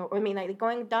surfing, or I mean, like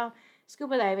going down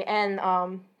scuba diving, and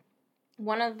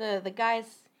one of the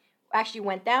guys actually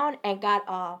went down and got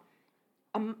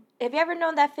have you ever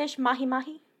known that fish, mahi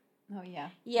mahi? Oh yeah,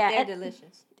 they're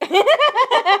delicious.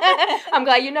 I'm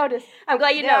glad you noticed. I'm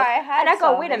glad you know. And I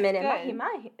go, wait a minute, good. mahi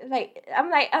mahi. Like I'm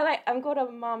going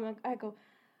to mom and I go,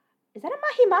 is that a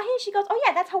mahi mahi? She goes, oh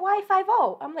yeah, that's Hawaii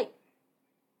 5-0. I'm like.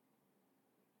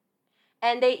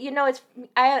 And they, you know,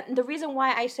 the reason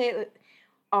why I say,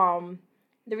 the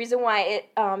reason why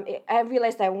I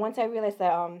realized that once I realized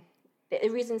that, the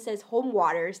reason it says home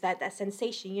waters, that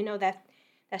sensation, you know, that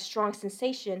strong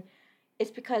sensation,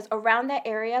 it's because around that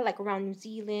area, like around New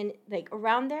Zealand, like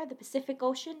around there, the Pacific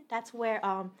Ocean, that's where,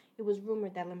 it was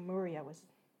rumored that Lemuria was.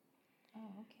 Oh,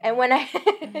 okay. And when I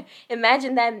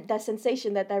imagine that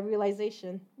sensation, that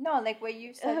realization. No, like what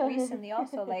you said recently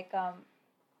also, like,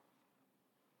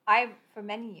 I, for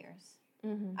many years,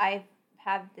 I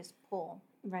have this pull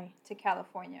right to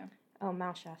California. Oh,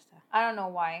 Mount Shasta. I don't know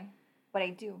why, but I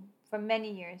do. For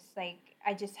many years, like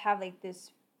I just have like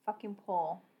this fucking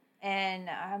pull, and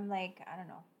I'm like, I don't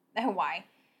know why.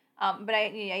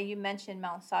 But you mentioned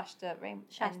Mount Shasta, right?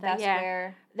 Shasta, and that's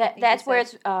where that's where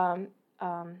it's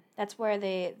that's where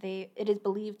they it is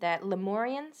believed that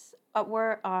Lemurians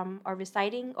are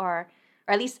residing or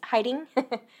at least hiding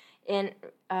in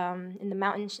the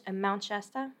mountain Mount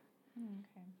Shasta.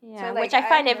 Okay. Yeah, so, like, which I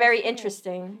find it very seen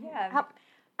interesting. Yeah.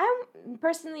 I'm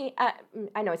personally,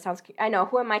 I know it sounds, I know,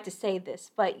 who am I to say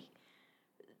this, but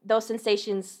those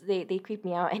sensations, they creep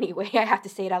me out anyway. I have to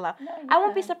say it out loud. No, I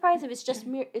won't be yeah. surprised if it's just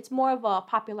it's more of a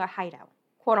popular hideout,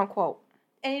 quote unquote.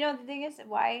 And the thing is,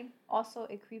 why also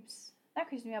it not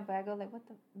creeps me out, but I go like, what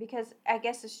the? Because I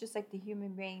guess it's just like the human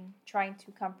brain trying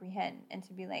to comprehend and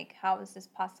to be like, how is this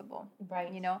possible?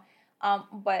 Right.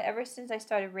 But ever since I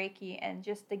started Reiki and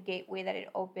just the gateway that it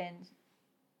opened,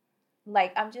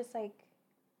 like I'm just like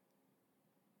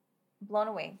blown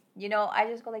away. I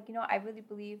just go like, I really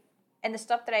believe, and the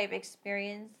stuff that I've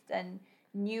experienced and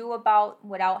knew about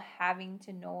without having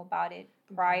to know about it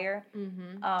prior.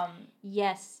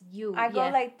 Yes, I go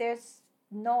like, there's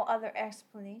no other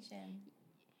explanation.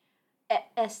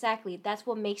 Exactly. That's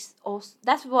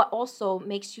what also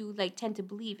makes you like tend to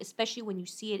believe, especially when you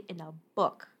see it in a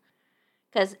book,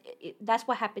 because that's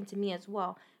what happened to me as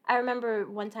well. I remember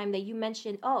one time that you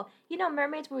mentioned,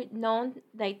 mermaids were known,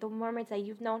 like the mermaids that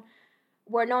you've known,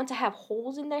 were known to have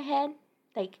holes in their head,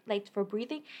 like for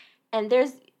breathing, and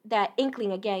there's that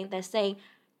inkling again that's saying,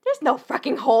 "There's no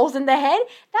fucking holes in the head.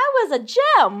 That was a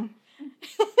gem."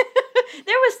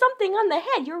 There was something on the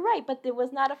head. You're right, but there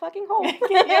was not a fucking hole.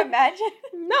 Can you imagine?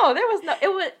 No, there was no. It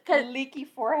was cause leaky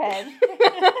forehead.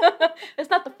 It's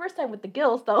not the first time with the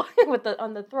gills though,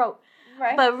 on the throat.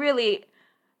 Right. But really,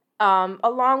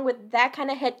 along with that kind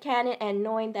of headcanon and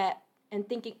knowing that and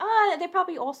thinking, they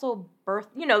probably also birth.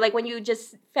 Like when you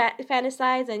just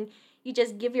fantasize and you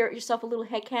just give yourself a little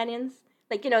headcanons,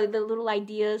 like the little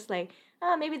ideas, like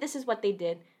maybe this is what they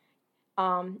did.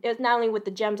 It was not only with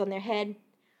the gems on their head.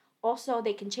 Also,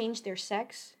 they can change their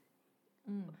sex,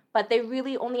 but they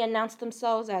really only announce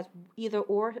themselves as either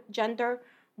or gender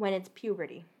when it's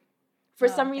puberty. For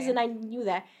some reason, I knew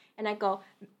that, and I go,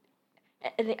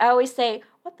 and I always say,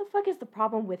 "What the fuck is the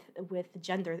problem with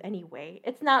gender anyway?"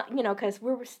 It's not, because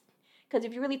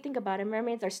if you really think about it,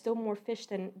 mermaids are still more fish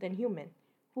than human.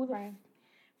 Right.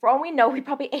 For all we know, we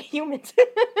probably ate humans.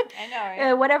 I know,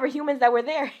 right? Whatever humans that were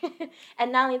there,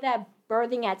 and not only that,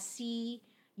 birthing at sea.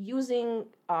 Using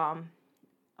how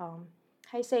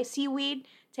you say, seaweed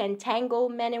to entangle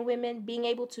men and women, being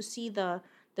able to see the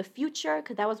future,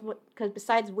 because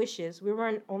besides wishes, we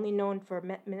weren't only known for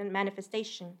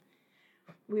manifestation.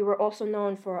 We were also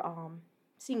known for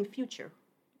seeing future.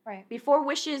 Right. Before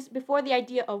the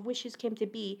idea of wishes came to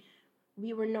be,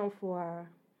 we were known for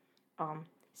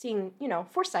seeing,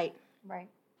 foresight. Right.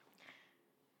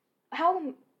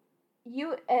 How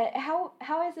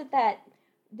is it that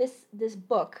this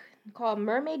book called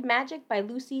Mermaid Magic by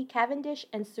Lucy Cavendish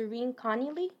and Serene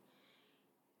Connolly,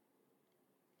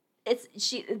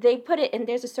 they put it, and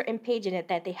there's a certain page in it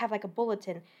that they have like a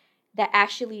bulletin that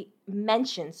actually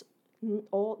mentions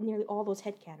nearly all those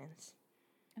headcanons.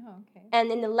 Oh, okay.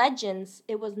 And in the legends,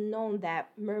 it was known that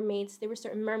there were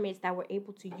certain mermaids that were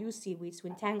able to use seaweeds to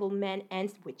entangle men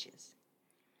and witches.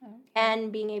 Okay.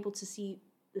 And being able to see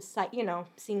the sight,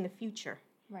 seeing the future.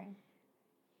 Right.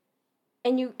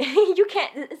 And you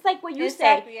can't, it's like what you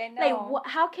exactly, say. I know. Like,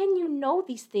 how can you know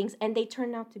these things and they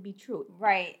turn out to be true?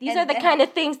 Right. These are the kind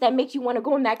of things that make you want to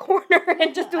go in that corner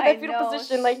and just do that fetal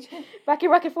position, like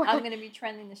rocket forward. I'm going to be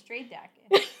trending the straight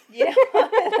jacket.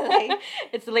 Like,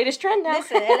 it's the latest trend now.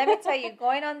 Listen, and let me tell you,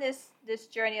 going on this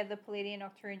journey of the Pleiadian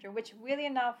Arcturian journey, which really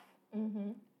enough,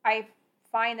 I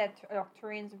find that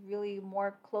Arcturians really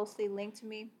more closely linked to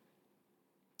me.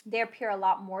 They appear a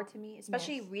lot more to me,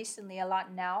 especially recently, a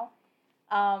lot now.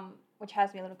 Which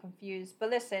has me a little confused. But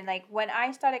listen, like when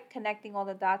I started connecting all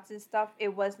the dots and stuff,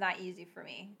 it was not easy for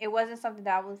me. It wasn't something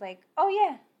that I was like, oh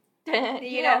yeah.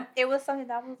 You know, it was something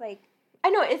that I was like, I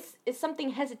know it's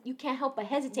something you can't help but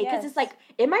hesitate, because it's like,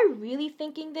 am I really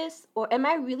thinking this, or am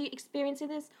I really experiencing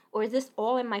this, or is this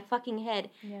all in my fucking head?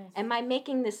 Yes. Am I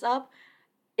making this up?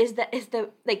 Is the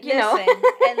like, you listen,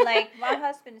 know? And like my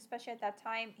husband, especially at that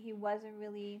time, he wasn't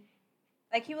really,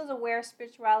 like, he was aware of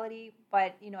spirituality,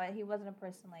 but he wasn't a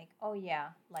person like, oh yeah,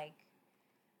 like,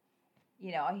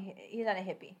 he's not a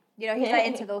hippie. He's not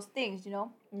into those things.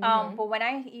 But when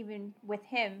I even with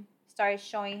him started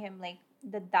showing him like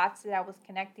the dots that I was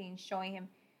connecting, showing him,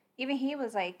 even he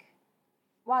was like,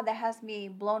 wow, that has me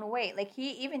blown away. Like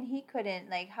he couldn't,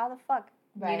 like, how the fuck,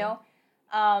 Right. you know?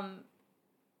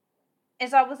 And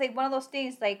so I was like one of those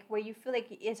things like where you feel like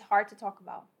it's hard to talk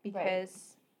about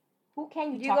because who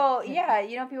can you go, yeah,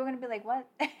 you know, people are gonna be like, what?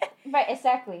 Right,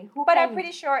 exactly. But I'm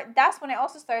pretty sure that's when I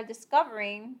also started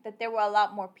discovering that there were a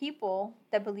lot more people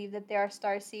that believe that there are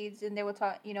starseeds, and they would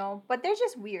talk, you know, but they're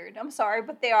just weird. I'm sorry,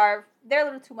 but they're a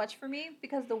little too much for me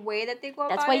because the way that they go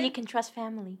about it. That's why you can trust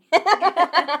family. For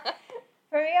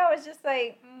me, I was just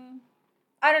like,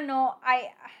 I don't know.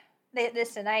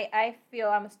 Listen, I feel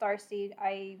I'm a starseed.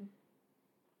 I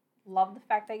love the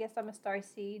fact I guess I'm a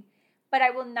starseed, but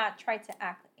I will not try to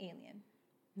act alien.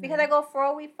 Because I go, for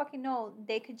all we fucking know,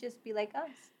 they could just be like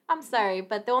us. I'm sorry,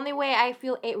 but the only way I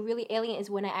feel really alien is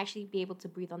when I actually be able to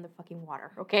breathe on the fucking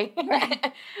water, okay?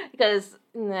 Right. Because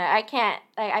I can't,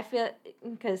 I feel,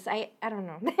 because I don't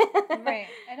know. Right.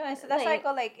 I know. So that's why I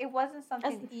go, like, it wasn't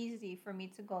something easy for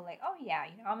me to go, like, oh, yeah,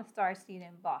 you know, I'm a starseed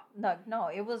and blah. No,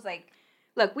 it was like.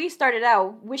 Look, we started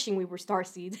out wishing we were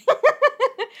starseeds.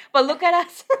 But look at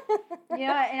us. You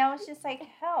know, and I was just like,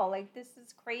 hell, like, this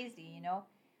is crazy, you know?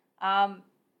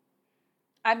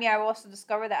 I mean, I also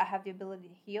discovered that I have the ability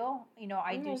to heal. You know,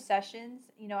 I do sessions.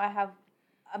 You know, I have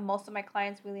most of my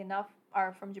clients, really enough,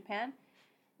 are from Japan.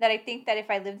 That I think that if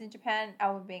I lived in Japan,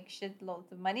 I would make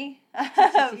shitloads of money.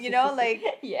 You know, like,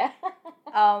 yeah.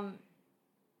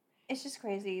 It's just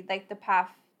crazy, like the path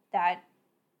that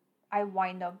I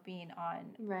wind up being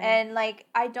on, right. And like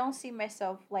I don't see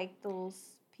myself like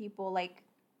those people, like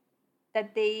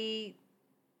that they.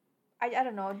 I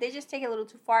don't know. They just take it a little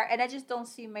too far, and I just don't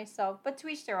see myself. But to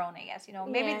each their own, I guess. You know,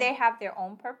 maybe they have their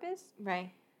own purpose,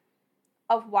 right,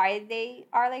 of why they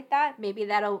are like that. Maybe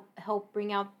that'll help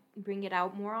bring it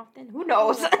out more often. Who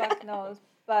knows? Who the fuck knows?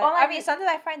 But I mean,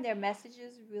 sometimes I find their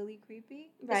messages really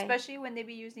creepy, especially when they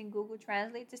be using Google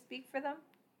Translate to speak for them.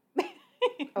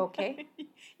 Okay.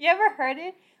 You ever heard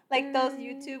it? Like those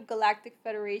YouTube Galactic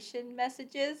Federation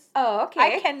messages? Oh,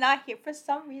 okay. I cannot hear, for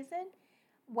some reason,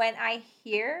 when I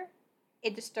hear,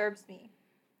 it disturbs me.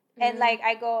 And like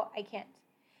I go, I can't.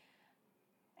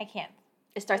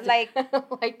 It starts like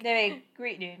they're like,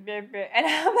 greeting, and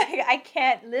I'm like, I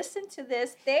can't listen to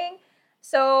this thing.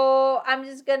 So I'm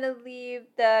just gonna leave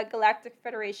the Galactic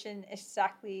Federation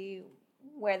exactly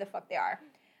where the fuck they are.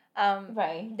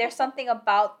 Right. There's something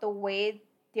about the way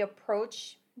they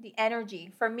approach the energy,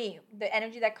 for me, the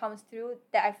energy that comes through,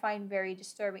 that I find very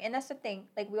disturbing. And that's the thing.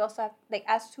 Like, we also have, like,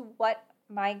 as to what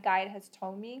my guide has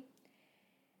told me,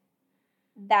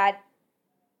 that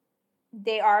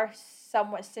they are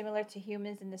somewhat similar to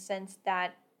humans in the sense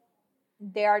that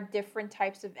there are different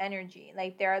types of energy.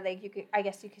 Like, there are, like, I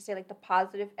guess you could say, like, the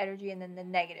positive energy and then the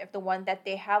negative. The one that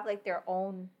they have, like, their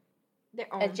own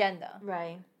agenda.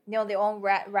 Right. You know, their own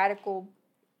radical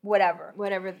whatever.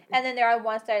 And then there are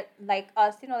ones that, like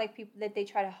us, you know, like people that they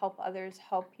try to help others,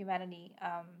 help humanity,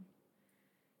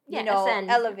 you know, ascend.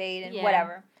 Elevate and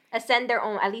whatever. Ascend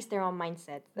at least their own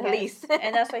mindset. At least.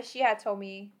 And that's why she had told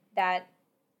me that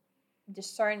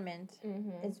discernment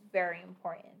is very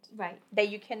important. Right. That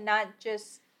you cannot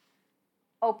just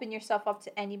open yourself up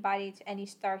to anybody, to any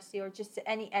starseed, or just to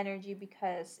any energy,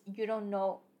 because you don't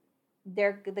know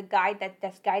the guide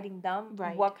that's guiding them,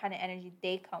 what kind of energy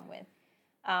they come with.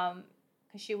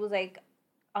 Because she was like,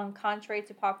 on contrary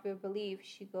to popular belief,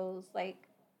 she goes like,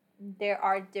 there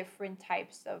are different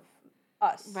types of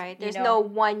us. Right. There's no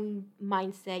one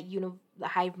mindset, the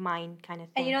hive mind kind of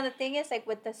thing. And you know, the thing is, like,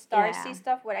 with the Starseed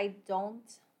stuff, what I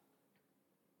don't,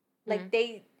 like,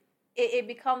 it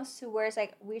becomes to where it's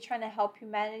like, we're trying to help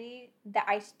humanity, that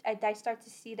I start to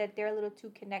see that they're a little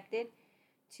too connected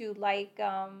to, like,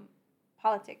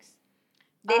 politics.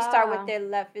 They start with their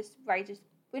leftist, righteous,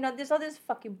 you know, there's all this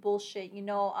fucking bullshit, you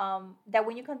know, that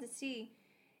when you come to see,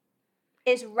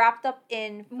 is wrapped up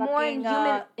in fucking,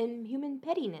 more in human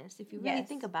pettiness, if you really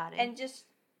think about it. And just,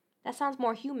 that sounds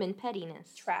more human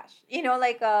pettiness. Trash. You know,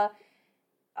 like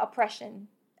oppression,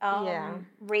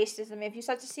 racism. If you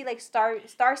start to see, like,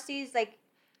 Starseeds, like,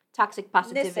 toxic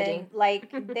positivity. Listen,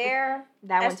 like, they're,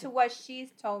 as to what she's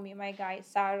told me, my guy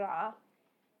Sarah,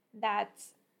 that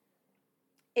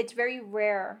it's very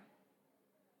rare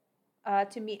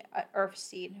to meet an Earth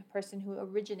seed, a person who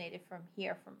originated from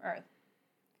here, from Earth.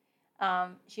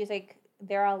 She's like,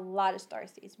 there are a lot of star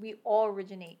seeds. We all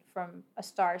originate from a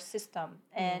star system,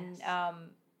 and that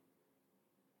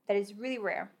is really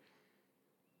rare.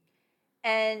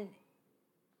 And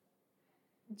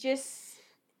just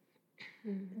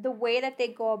the way that they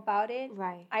go about it,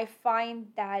 I find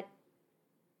that,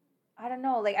 I don't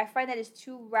know, like, I find that it's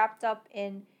too wrapped up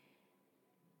in,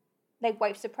 like,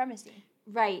 white supremacy.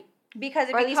 Right. Because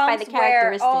it or at least by the becomes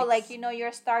where, oh, characteristics. like, you're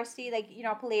a Starseed, like,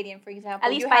 Palladian, for example.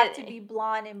 At least you by have to be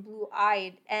blonde and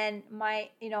blue-eyed. And my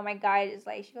guide is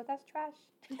like, she goes, that's trash.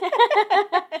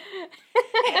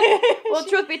 Well,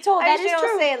 truth be told, that is she true. She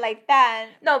don't say it like that.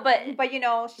 No, but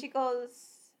she goes,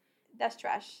 that's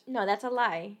trash. No, that's a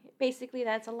lie. Basically,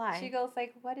 that's a lie. She goes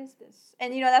like, what is this?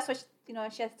 And that's what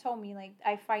she has told me. Like,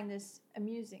 I find this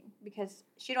amusing because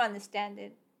she don't understand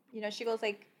it. She goes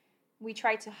like, we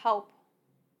try to help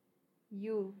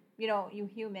you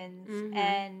humans, mm-hmm.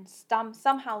 and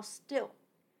somehow still.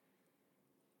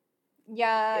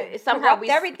 Yeah, somehow corrupt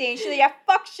everything. She's like,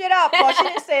 fuck shit up. Well, she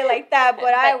didn't say it like that,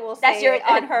 but I will say it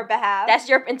on her behalf. That's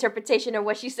your interpretation of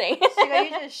what she's saying. She goes,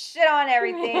 you just shit on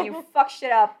everything. You fuck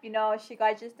shit up. She goes,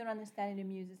 I just don't understand. It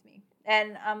amuses me.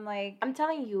 And I'm like, I'm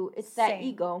telling you, it's that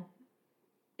ego.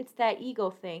 It's that ego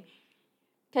thing.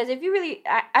 Because if you really,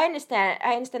 I understand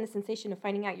the sensation of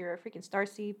finding out you're a freaking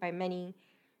starseed by many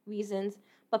reasons,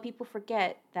 but people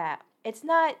forget that it's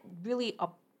not really a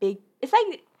big. It's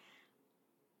like.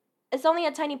 It's only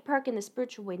a tiny perk in the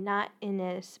spiritual way, not in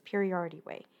a superiority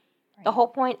way. Right. The whole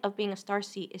point of being a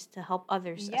starseed is to help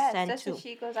others ascend too. Yes, that's what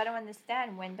she goes, I don't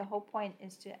understand, when the whole point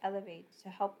is to elevate, to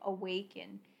help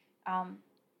awaken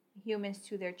humans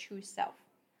to their true self.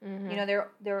 Mm-hmm.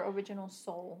 Their original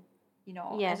soul,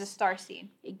 yes. As a starseed.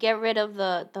 Get rid of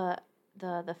the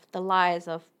lies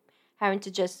of having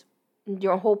to just,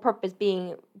 your whole purpose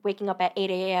being waking up at 8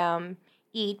 a.m.,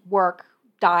 eat, work,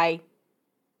 die,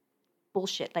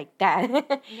 bullshit like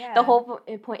that. Yeah. The whole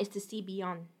point is to see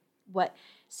beyond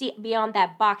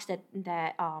that box that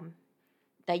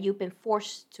you've been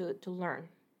forced to learn.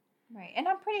 Right. And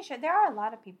I'm pretty sure there are a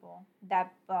lot of people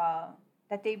that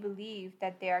they believe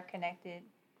that they are connected.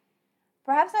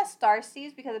 Perhaps not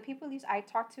starseeds, because the people at least I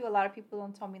talk to, a lot of people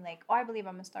don't tell me like, oh, I believe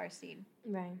I'm a starseed.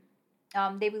 Right.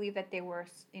 They believe that they were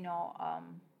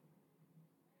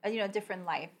a different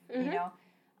life.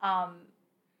 Mm-hmm.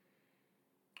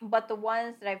 But the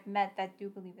ones that I've met that do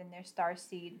believe in their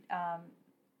starseed, I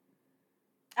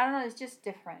don't know, it's just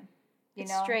different.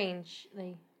 It's strange.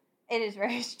 It is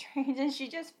very strange. And she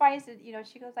just finds it,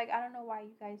 she goes like, I don't know why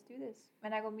you guys do this.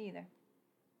 And I go, me either.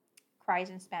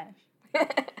 Cries in Spanish.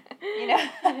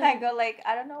 I go like,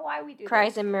 I don't know why we do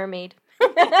Cries this. in mermaid.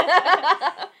 But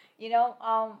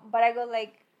I go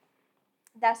like,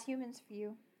 that's humans for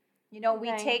you.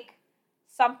 We take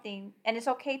something, and it's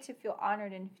okay to feel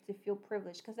honored and to feel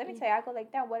privileged, because let me tell you, I go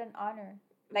like that, what an honor,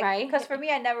 like, right? Because for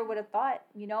me, I never would have thought,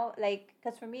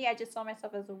 because for me, I just saw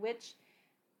myself as a witch.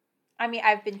 I mean,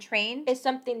 I've been trained. It's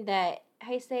something that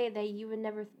I say that you would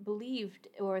never believed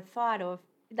or thought of,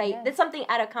 like, it's something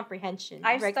out of comprehension.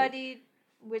 I've studied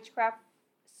witchcraft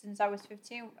since I was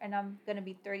 15, and I'm gonna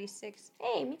be 36.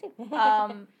 Hey, me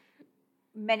too.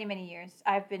 Many years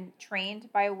I've been trained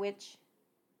by a witch.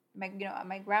 My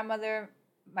grandmother,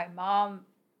 my mom,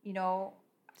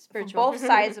 spiritual. Both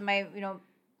sides of my,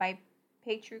 my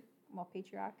patriarch.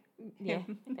 Yeah.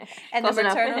 And the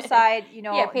maternal side,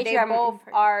 they both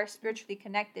are spiritually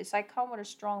connected. So I come with a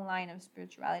strong line of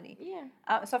spirituality.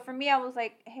 Yeah. So for me, I was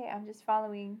like, hey, I'm just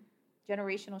following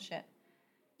generational shit.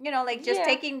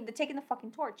 Taking the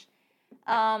fucking torch.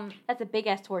 That's a big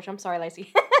ass torch. I'm sorry,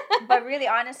 Lacey. But really,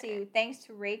 honestly, thanks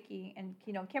to Reiki and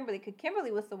Kimberly, because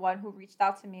Kimberly was the one who reached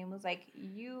out to me and was like,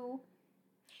 "You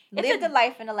lived a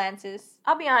life in Atlantis."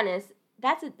 I'll be honest.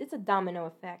 It's a domino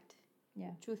effect.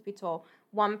 Yeah. Truth be told,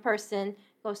 one person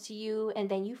goes to you, and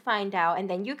then you find out, and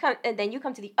then you come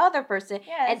to the other person,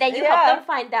 and then you help them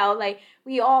find out. Like,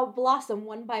 we all blossom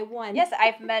one by one. Yes,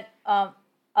 I've met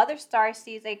other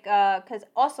starseeds, like, because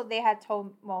also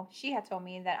she had told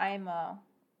me that I am a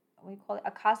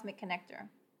cosmic connector.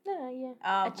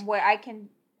 Yeah. Where I can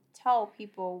tell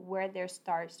people where their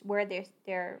stars, where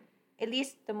their at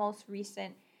least the most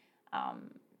recent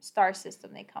star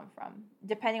system they come from,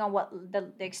 depending on what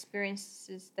the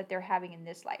experiences that they're having in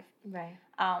this life. Right.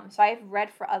 So I've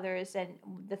read for others, and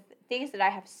the things that I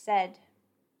have said,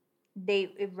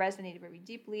 it resonated very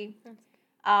deeply.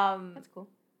 That's cool.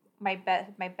 My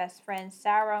best friend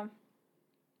Sarah,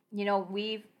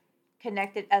 we've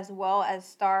connected as well as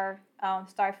star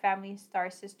family, star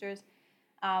sisters.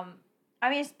 I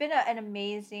mean, it's been an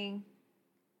amazing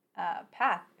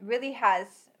path. It really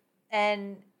has,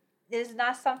 and it is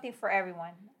not something for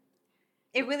everyone.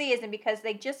 It really isn't, because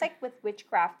just like with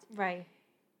witchcraft, right?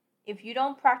 If you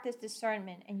don't practice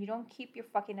discernment and you don't keep your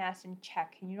fucking ass in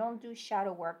check and you don't do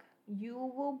shadow work, you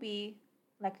will be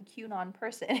like a QAnon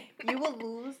person. You will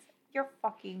lose your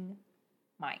fucking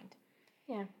mind.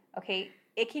 Yeah. Okay.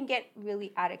 It can get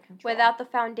really out of control. Without the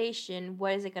foundation,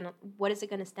 what is it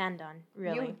gonna stand on?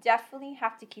 Really, you definitely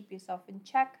have to keep yourself in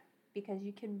check, because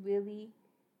you can really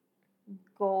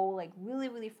go like really,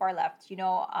 really far left, you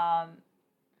know.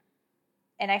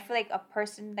 And I feel like a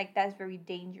person like that is very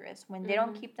dangerous when they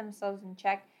don't keep themselves in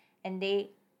check and they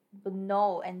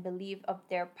know and believe of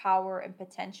their power and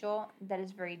potential. That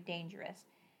is very dangerous.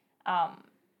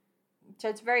 So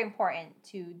it's very important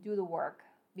to do the work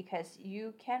because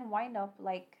you can wind up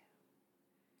like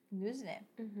losing it.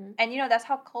 And you know, that's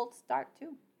how cults start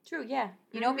too. True, yeah.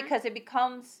 You know, because it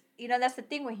becomes, you know, that's the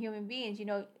thing with human beings, you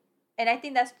know, and I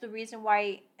think that's the reason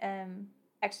why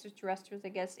extraterrestrials, I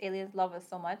guess, aliens love us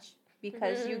so much,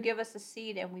 because you give us a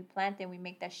seed and we plant it and we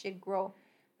make that shit grow.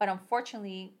 But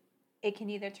unfortunately, it can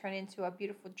either turn into a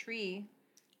beautiful tree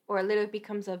or it literally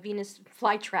becomes a Venus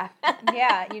flytrap.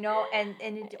 Yeah, you know, and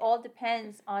it all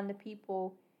depends on the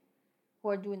people who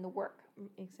are doing the work.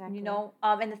 Exactly. You know,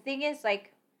 and the thing is,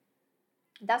 like,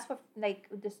 that's what like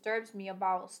disturbs me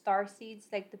about starseeds,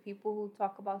 like the people who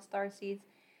talk about starseeds,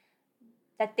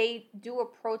 that they do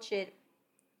approach it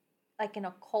like in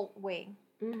a cult way,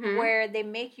 where they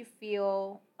make you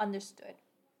feel understood.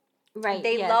 Right.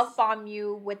 They love bomb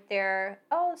you with their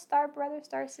star brother,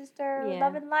 star sister,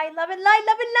 love and light, love and light,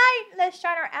 love and light. Let's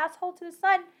shine our asshole to the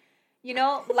sun. You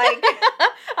know, like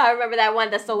I remember that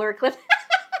one, the solar eclipse.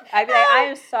 I'd be like, I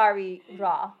am sorry,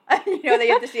 Raw. You know, they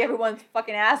have to see everyone's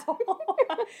fucking asshole.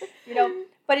 You know,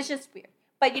 but it's just weird.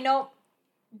 But you know,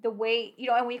 the way, you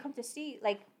know, and when you come to see,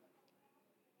 like,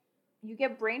 you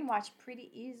get brainwashed pretty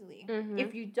easily.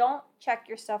 If you don't check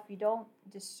yourself, you don't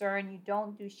discern, you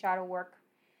don't do shadow work,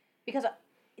 because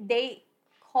they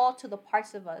call to the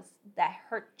parts of us that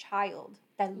hurt child,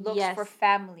 that looks for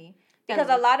family. Because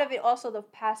a lot of it also, the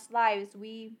past lives,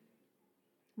 we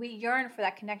yearn for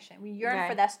that connection. We yearn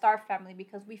for that star family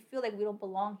because we feel like we don't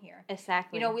belong here.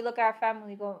 Exactly. You know, we look at our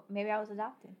family and go, maybe I was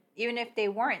adopted. Even if they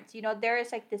weren't. You know, there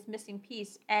is like this missing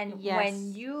piece. And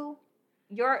when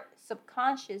your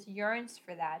subconscious yearns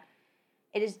for that,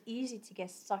 it is easy to get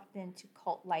sucked into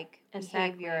cult-like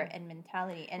behavior and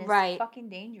mentality. And it's fucking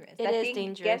dangerous. That thing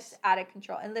dangerous. Gets out of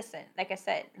control. And listen, like I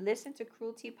said, listen to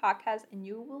Cruelty Podcast and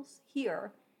you will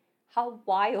hear how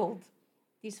wild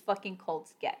these fucking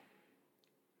cults get.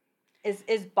 Is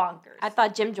bonkers. I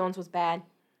thought Jim Jones was bad.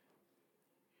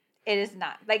 It is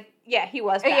not. Like, yeah, he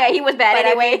was bad. Yeah, he was bad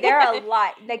anyway. I mean, there are a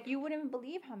lot. Like, you wouldn't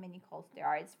believe how many cults there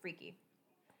are. It's freaky.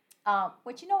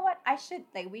 But you know what?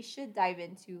 We should dive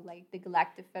into, like, the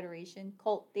Galactic Federation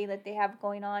cult thing that they have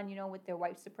going on, you know, with their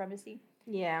white supremacy.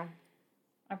 Yeah.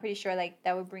 I'm pretty sure, like,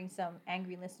 that would bring some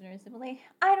angry listeners and be like,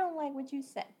 I don't like what you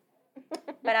said.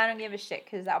 But I don't give a shit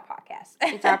because it's our podcast.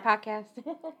 It's our podcast.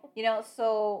 You know,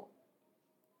 so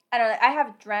I don't know. I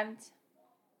have dreamt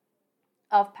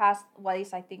of past, well, at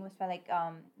least I think it was like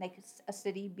a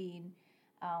city being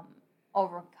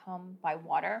overcome by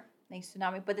water, like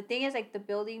tsunami. But the thing is, like, the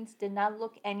buildings did not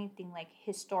look anything like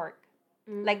historic,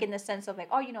 like in the sense of like,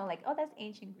 oh, you know, like, oh, that's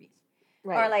ancient Greece,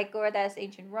 or that's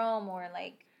ancient Rome, or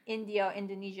like India, or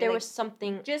Indonesia. There was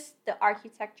something, just the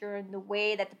architecture and the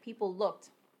way that the people looked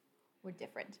were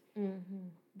different,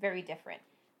 very different.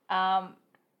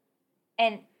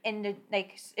 And in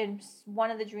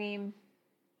one of the dream,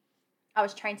 I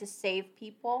was trying to save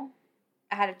people.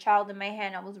 I had a child in my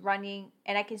hand. I was running,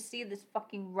 and I can see this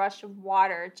fucking rush of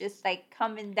water just like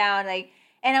coming down, like,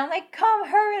 and I'm like, "Come,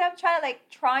 hurry!" I'm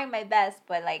trying my best,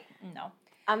 but like, no.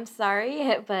 I'm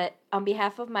sorry, but on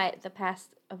behalf of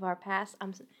our past,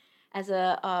 as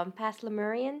a past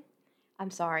Lemurian,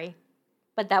 I'm sorry,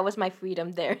 but that was my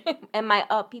freedom there, and my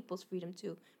people's freedom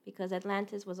too, because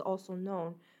Atlantis was also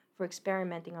known for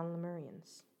experimenting on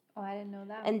Lemurians. Oh, I didn't know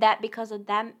that. And that because of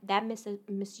that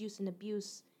misuse and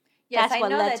abuse. Yes, that's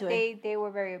what I know led that to they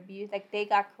were very abused. Like, they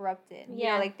got corrupted. Yeah.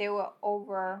 You know, like, they were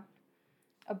over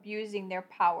abusing their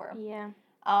power. Yeah.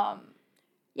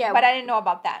 Yeah. But I didn't know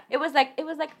about that. It was like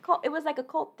a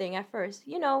cult thing at first.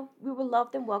 You know, we were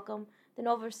loved and welcomed.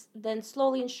 Then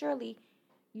slowly and surely,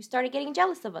 you started getting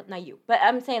jealous of us. Not you, but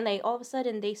I'm saying, like, all of a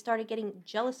sudden they started getting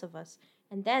jealous of us,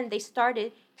 and then they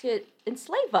started to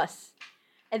enslave us.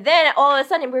 And then all of a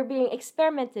sudden we're being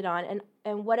experimented on,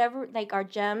 and whatever, like, our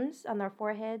gems on our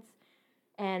foreheads,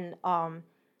 and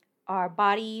our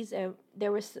bodies, and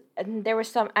there was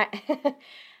some.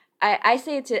 I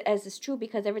say it as it's true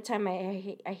because every time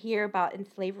I hear about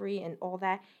slavery and all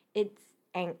that, it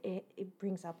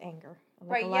brings up anger. Like,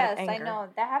 right? Yes, anger. I know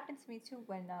that happened to me too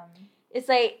when It's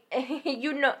like,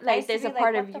 you know, like, there's a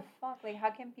part of you. What the fuck? Like, how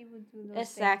can people do those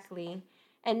exactly. things?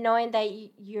 And knowing that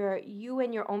you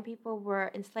and your own people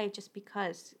were enslaved just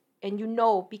because, and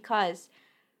because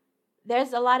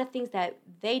there's a lot of things that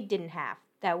they didn't have,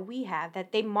 that we have,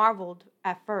 that they marveled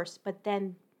at first, but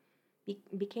then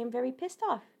became very pissed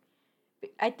off.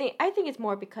 I think it's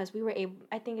more because we were able.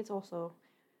 I think it's also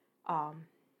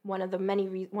One of the many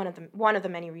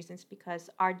reasons, because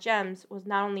our gems was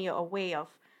not only a way of,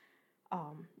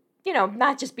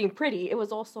 not just being pretty. It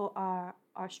was also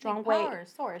our strong like way. Power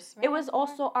source. Right? It was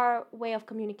also our way of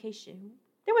communication.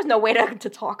 There was no way to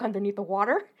talk underneath the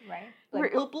water. Right.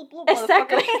 Like, bloop, bloop, bloop,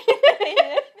 exactly.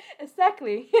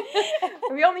 Exactly.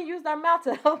 We only used our mouth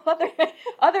to help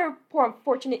other poor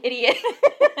unfortunate idiot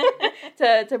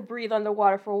to breathe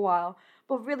underwater for a while.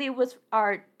 But really, it was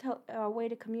our way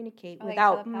to communicate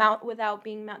without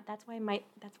being mouth. That's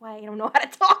why I don't know how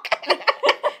to talk.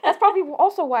 That's probably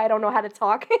also why I don't know how to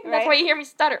talk. That's why you hear me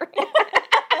stutter.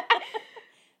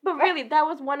 But really, that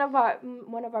was one of our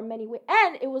many ways,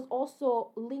 and it was also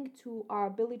linked to our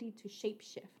ability to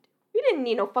shapeshift. We didn't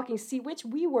need no fucking sea witch.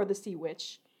 We were the sea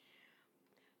witch.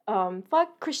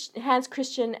 Fuck Hans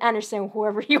Christian Andersen,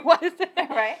 whoever he was.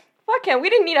 Right. Fuck him.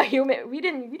 We didn't need a human. We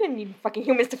didn't need fucking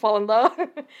humans to fall in love.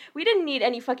 We didn't need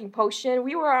any fucking potion.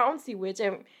 We were our own sea witch,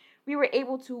 and we were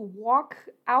able to walk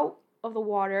out of the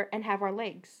water and have our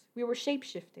legs. We were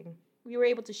shapeshifting. We were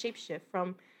able to shapeshift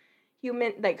from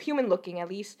human looking at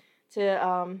least,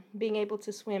 to being able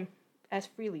to swim as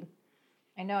freely.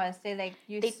 I know, as they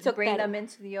bring them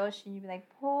into the ocean, you'd be like,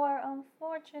 poor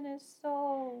unfortunate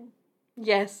soul.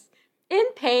 Yes, in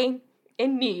pain,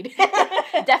 in need,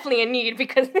 definitely in need,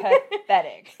 because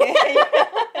pathetic.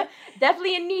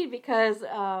 Definitely in need, because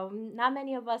not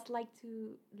many of us like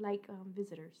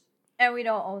visitors. And we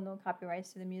don't own no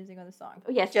copyrights to the music or the song.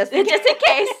 Yes, just in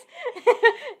case.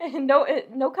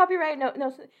 No copyright,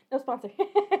 no sponsor.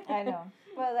 I know,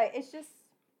 but like it's just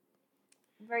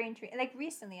very intriguing. Like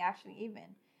recently, actually,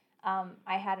 even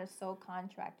I had a soul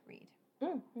contract read,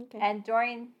 okay. And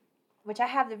during which I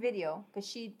have the video, because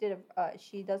she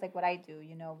does like what I do.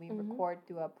 We record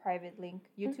through a private link,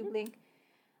 YouTube link,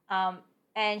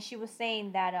 and she was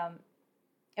saying that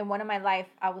in one of my life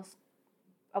I was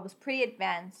pretty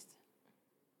advanced,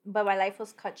 but my life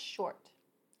was cut short.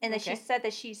 And then she said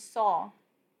that she saw,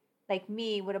 like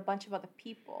me, with a bunch of other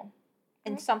people,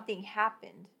 and something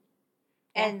happened.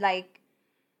 Yeah. And like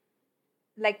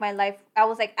my life, I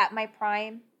was like at my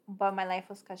prime, but my life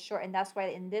was cut short. And that's why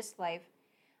in this life,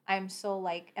 I'm so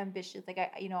like ambitious. Like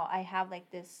I have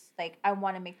like this, like I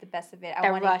want to make the best of it.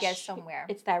 I want to get somewhere.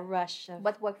 It's that rush.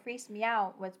 But what freaks me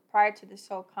out was prior to this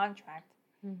whole contract,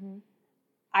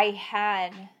 I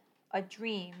had a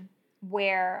dream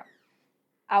where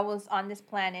I was on this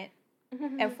planet,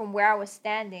 and from where I was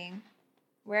standing,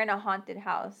 we're in a haunted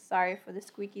house. Sorry for the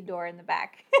squeaky door in the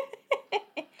back.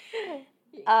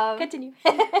 Continue.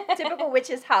 Typical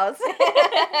witch's house.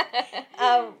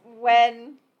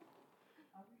 When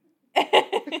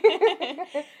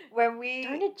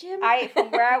Darn it, Jim.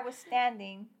 From where I was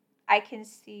standing, I can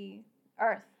see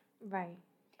Earth. Right.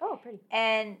 Oh, pretty.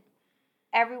 And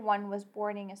everyone was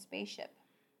boarding a spaceship.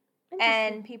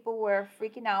 And people were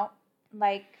freaking out,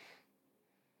 but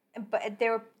they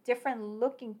were different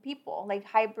looking people, like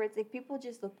hybrids. Like people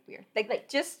just looked weird, like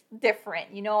just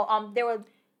different. There were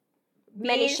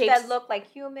many shapes that looked like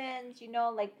humans.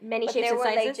 Like many shapes and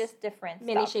sizes. Like just different.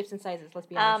 Many shapes and sizes. Let's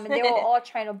be honest. And they were all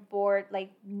trying to board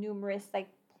like numerous like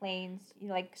planes.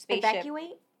 Like spaceship.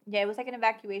 Evacuate. Yeah, it was like an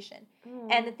evacuation.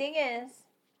 And the thing is,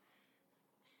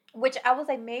 which I was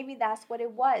like, maybe that's what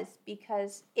it was,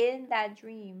 because in that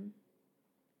dream,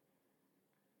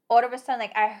 all of a sudden,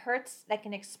 like I heard like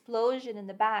an explosion in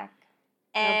the back,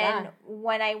 and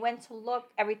when I went to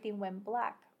look, everything went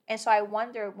black. And so I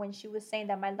wonder, when she was saying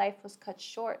that my life was cut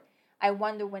short, I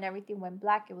wonder when everything went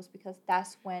black, it was because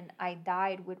that's when I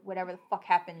died with whatever the fuck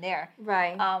happened there.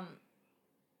 Right. I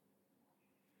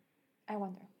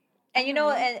wonder, and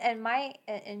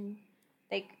and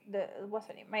like what's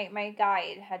her name? My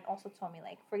guide had also told me,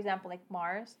 like, for example, like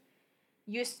Mars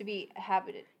used to be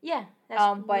habited. Yeah.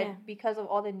 But because of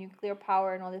all the nuclear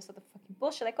power and all this other fucking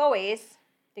bullshit, like always,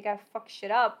 they gotta fuck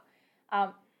shit up.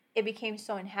 It became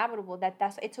so inhabitable that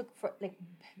it took for like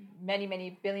many,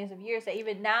 many billions of years that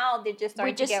even now they're just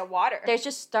starting to get water.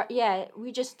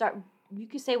 You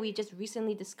could say we just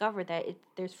recently discovered that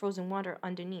there's frozen water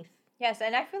underneath. Yes,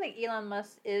 and I feel like Elon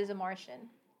Musk is a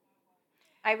Martian.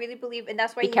 I really believe, and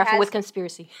that's why be careful with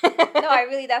conspiracy.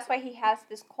 That's why he has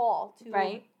this call to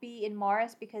be in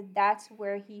Mars, because that's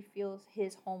where he feels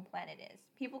his home planet is.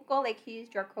 People go like he's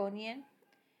draconian.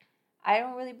 I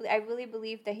really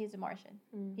believe that he's a Martian.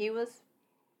 He was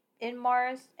in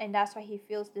Mars, and that's why he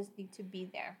feels this need to be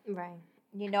there. Right.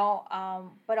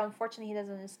 But unfortunately, he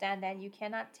doesn't understand that you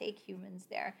cannot take humans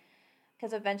there,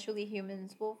 because eventually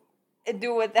humans will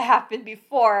do what happened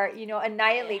before,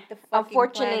 annihilate the fucking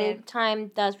Unfortunately, planet. Time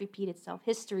does repeat itself.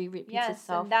 History repeats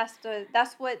itself. And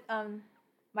that's what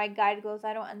my guide goes,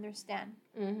 I don't understand.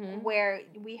 Where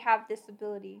we have this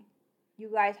ability, you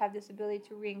guys have this ability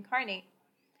to reincarnate,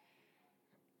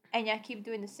 and y'all keep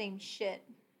doing the same shit.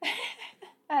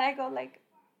 And I go like,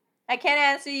 I can't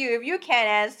answer you. If you can't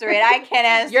answer it, I can't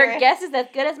answer Your it. guess is as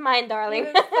good as mine, darling.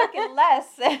 Even fucking less,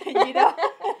 you know?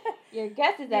 Your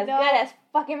guess is as good as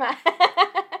fucking mine.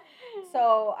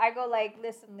 So I go like,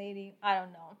 listen, lady, I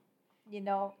don't know. You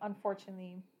know,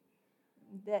 unfortunately,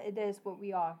 it is what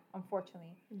we are,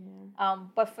 unfortunately. Yeah.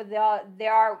 But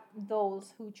there are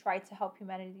those who try to help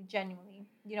humanity genuinely,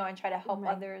 you know, and try to help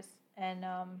others and,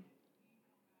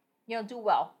 you know, do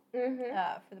well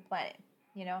for the planet,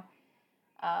 you know.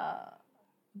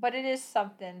 But it is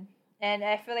something, and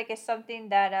I feel like it's something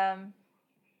that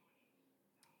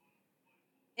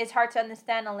it's hard to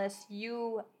understand unless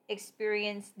you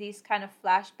experience these kind of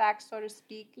flashbacks, so to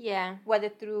speak. Yeah. Whether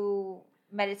through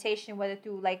meditation, whether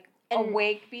through like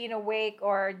being awake,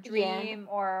 or dream,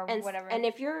 or whatever. And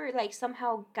if you're like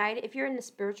somehow guided, if you're in the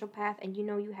spiritual path and you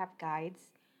know you have guides,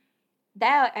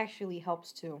 that actually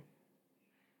helps too.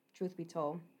 Truth be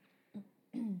told.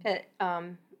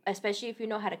 Especially if you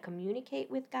know how to communicate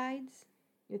with guides,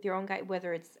 with your own guide,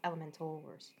 whether it's elemental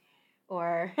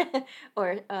or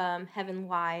heaven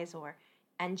wise or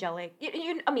angelic.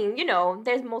 I mean, you know,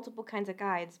 there's multiple kinds of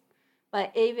guides,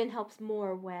 but it even helps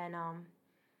more when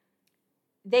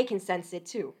they can sense it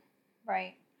too.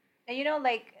 Right. And you know,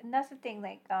 like, and that's the thing,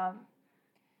 like,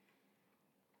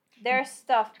 there's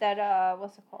stuff that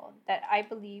what's it called, that I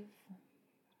believe,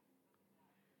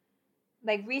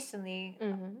 like, recently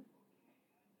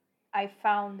I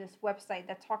found this website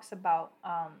that talks about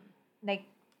like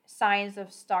signs of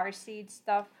starseed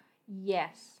stuff.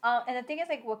 Yes. And the thing is,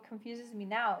 like, what confuses me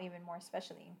now even more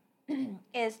especially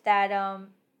is that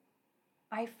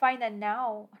I find that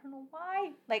now, I don't know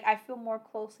why, like, I feel more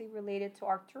closely related to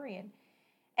Arcturian.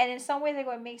 And in some ways, like,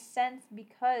 it makes sense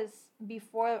because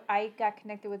before I got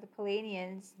connected with the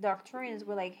Palladians, the Arcturians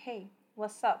were like, hey,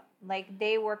 what's up? Like,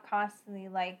 they were constantly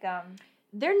like...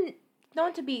 they're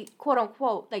known to be, quote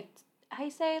unquote, like, how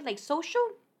you say, like, social?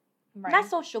 Right. Not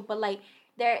social, but like,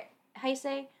 they're, how you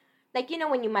say, like, you know,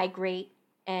 when you migrate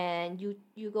and you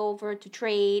go over to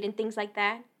trade and things like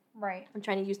that. Right. I'm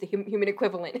trying to use the human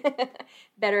equivalent to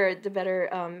better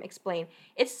explain.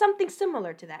 It's something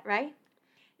similar to that, right?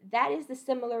 That's a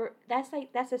similar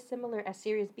as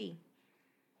Sirius B.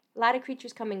 A lot of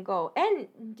creatures come and go.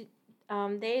 And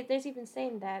there's even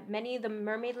saying that many of the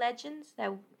mermaid legends,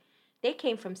 that they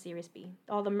came from Sirius B.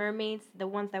 All the mermaids, the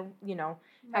ones that, you know,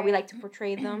 how we like to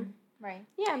portray them. Right.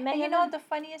 Yeah, many. And you know, the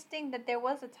funniest thing, that there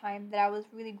was a time that I was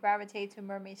really gravitated to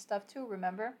mermaid stuff too,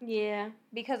 remember? Yeah.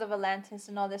 Because of Atlantis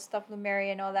and all this stuff,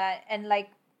 Lemuria and all that. And, like,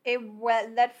 it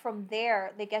led from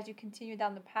there, like, as you continue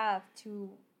down the path to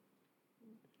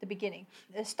the beginning.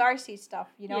 The Starseed stuff,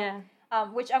 you know? Yeah.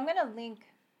 Which I'm going to link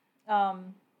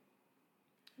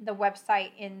the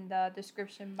website in the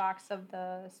description box of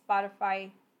the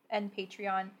Spotify and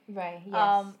Patreon. Right,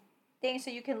 yes. Thing,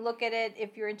 so you can look at it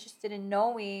if you're interested in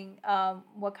knowing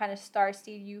what kind of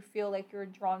starseed you feel like you're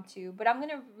drawn to. But I'm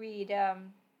gonna read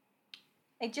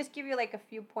I just give you like a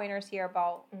few pointers here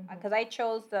about, because I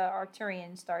chose the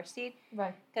Arcturian starseed,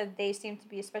 right? Because they seem to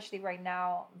be, especially right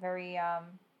now, very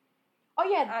oh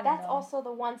yeah, that's also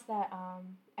the ones that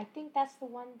I think that's the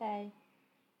one that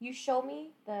you showed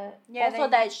me, that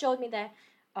showed me that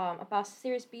about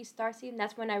Sirius B starseed, and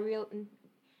that's when I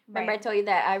remember I told you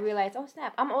that I realized, oh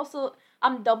snap,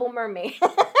 I'm double mermaid.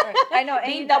 Right. I know.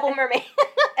 Being double mermaid.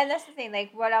 And that's the thing,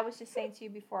 like what I was just saying to you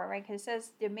before, right? Because it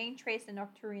says the main traits in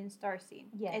Arcturian starseed.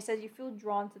 Yes. It says you feel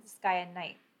drawn to the sky at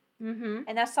night. Mm-hmm.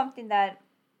 And that's something that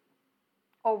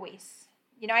always,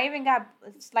 you know, I even got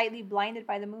slightly blinded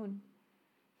by the moon.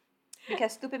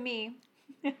 Because stupid me,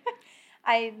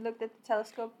 I looked at the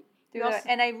telescope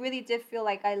and I really did feel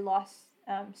like I lost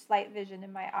slight vision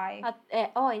in my eye.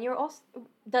 And you're also,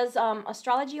 does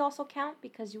astrology also count?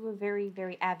 Because you were very,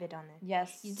 very avid on it.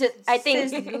 Yes. I think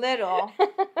since little,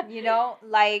 you know,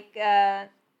 like, I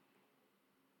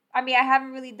mean, I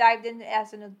haven't really dived in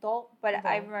as an adult, but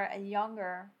I remember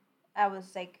younger, I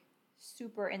was like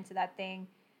super into that thing.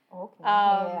 Okay.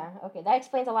 Yeah. Okay. That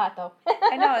explains a lot, though.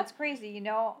 I know, it's crazy, you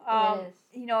know. It is.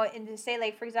 You know, and to say,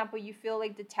 like, for example, you feel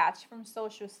like detached from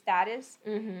social status,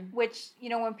 which, you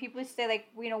know, when people say, like,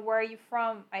 you know, where are you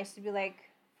from? I used to be like,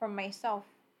 from myself,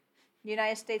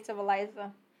 United States of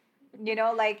Eliza. You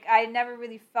know, like, I never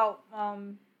really felt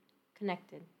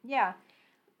connected. Yeah.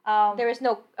 There was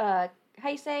no how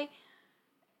you say?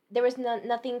 There was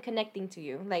nothing connecting to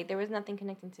you. Like, there was nothing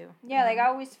connecting to. Yeah, like I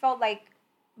always felt like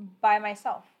by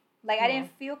myself. Like, I didn't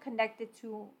feel connected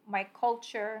to my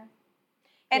culture.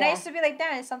 And I used to be like,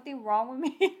 damn, is something wrong with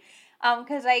me?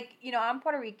 Because, like, you know, I'm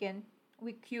Puerto Rican,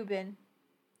 we Cuban,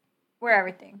 we're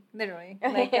everything, literally.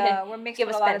 Like, we're mixed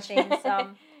with a lot of things.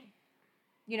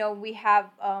 You know, we have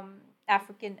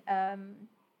African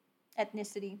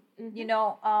ethnicity, you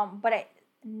know, but I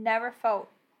never felt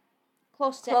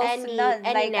close to none.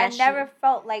 Like, I never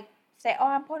felt like, say, oh,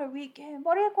 I'm Puerto Rican,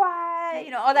 Boricua,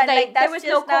 you know, all that. Like, that's there was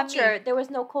just no not culture. me. There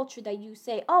was no culture that you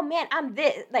say, oh man, I'm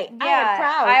this. Like, Yeah, I am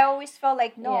proud. I always felt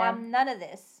like, no, I'm none of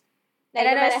this. Like,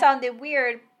 and I know it sounded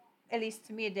weird, at least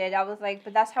to me it did. I was like,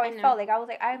 but that's how I felt. Like, I was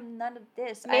like, I'm none of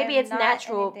this. Maybe it's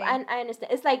natural. I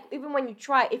understand. It's like, even when you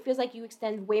try, it feels like you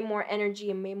extend way more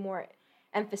energy and way more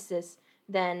emphasis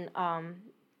than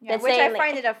yeah, which I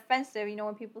find it offensive, you know,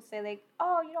 when people say, like,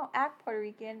 oh, you don't act Puerto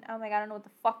Rican. I'm like, I don't know what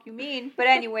the fuck you mean. But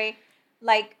anyway,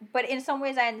 like, but in some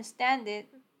ways I understand it,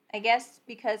 I guess,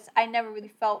 because I never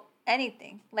really felt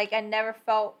anything. Like, I never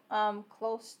felt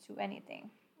close to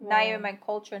anything. Right. Not even my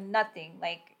culture, nothing.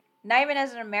 Like, not even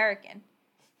as an American.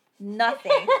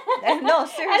 Nothing. No,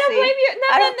 seriously. I don't blame you. No,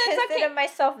 I don't consider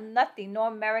myself nothing. No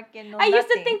American, no nothing. I used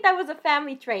to think that was a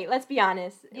family trait. Let's be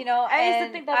honest. You know, I used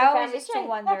to think that was a family trait. I always used to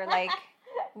wonder, like,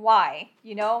 why,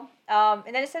 you know? And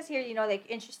then it says here, you know, like,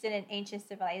 interested in ancient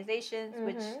civilizations,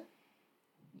 which,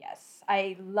 yes,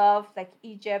 I love, like,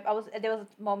 Egypt. There was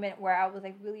a moment where I was,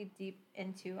 like, really deep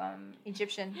into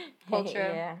Egyptian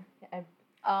culture.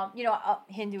 Yeah. You know,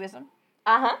 Hinduism.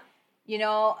 You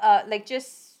know, like,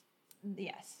 just,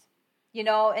 yes. You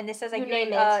know, and it says, like, you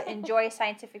enjoy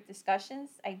scientific discussions.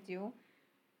 I do.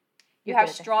 You have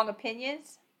strong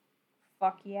opinions.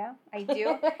 Fuck yeah, I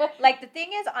do. Like, the thing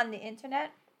is, on the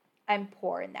internet, I'm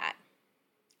poor in that.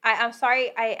 I'm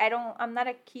sorry, I'm not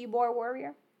a keyboard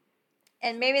warrior.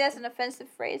 And maybe that's an offensive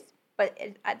phrase, but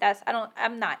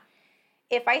I'm not.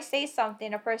 If I say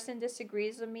something, a person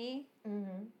disagrees with me,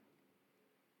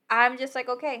 I'm just like,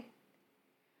 okay.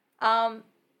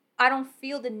 I don't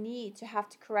feel the need to have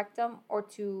to correct them or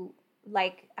to,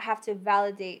 like, have to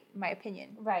validate my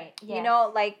opinion. Right. Yes. You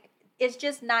know, like, it's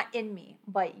just not in me.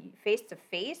 But face to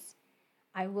face,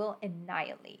 I will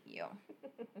annihilate you.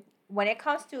 When it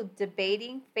comes to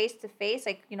debating face to face,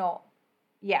 like, you know,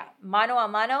 yeah, mano a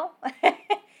mano,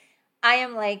 I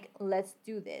am like, let's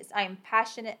do this. I am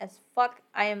passionate as fuck.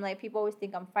 I am like, people always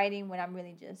think I'm fighting when I'm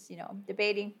really just, you know,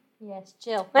 debating. Yes,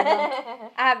 chill. You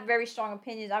know, I have very strong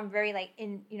opinions. I'm very, like,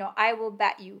 you know, I will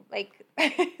bat you, like,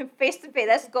 face to face.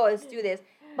 Let's go. Let's do this.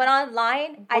 But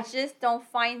online, I just don't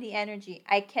find the energy.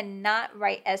 I cannot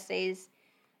write essays,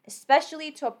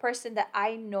 especially to a person that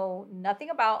I know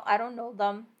nothing about. I don't know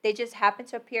them. They just happen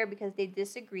to appear because they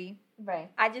disagree.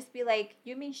 Right. I just be like,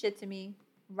 you mean shit to me.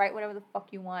 Write whatever the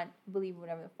fuck you want. Believe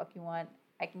whatever the fuck you want.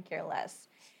 I can care less.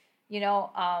 You know,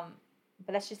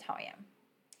 but that's just how I am.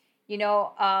 You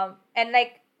know, and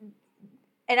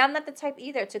I'm not the type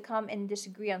either to come and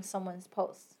disagree on someone's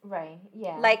post. Right,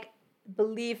 yeah. Like,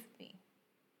 believe me,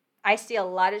 I see a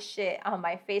lot of shit on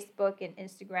my Facebook and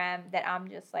Instagram that I'm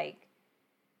just like,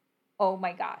 oh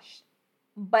my gosh.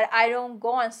 But I don't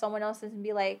go on someone else's and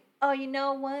be like, oh, you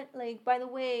know what? Like, by the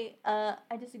way,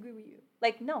 I disagree with you.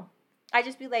 Like, no. I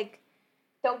just be like,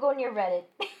 don't go near Reddit.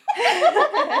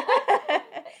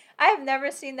 I have never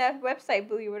seen that website,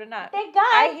 believe it or not. Thank God.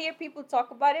 I hear people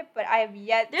talk about it, but I have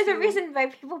yet There's a reason why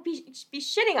people be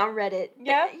shitting on Reddit.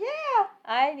 Yeah? Yeah.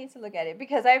 I need to look at it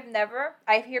because I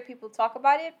hear people talk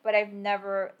about it, but I've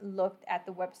never looked at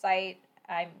the website.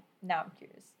 I'm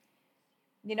curious.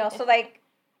 You know, so, like,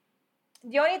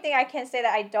 the only thing I can say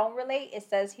that I don't relate, it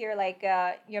says here, like,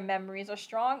 your memories are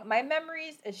strong. My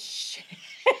memories is shit.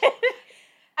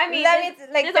 I mean,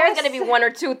 there's always going to be one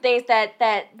or two things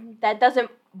that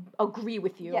doesn't agree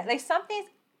with you. Yeah, like, some things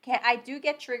I do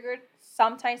get triggered.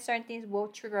 Sometimes certain things will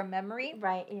trigger a memory.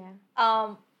 Right, yeah.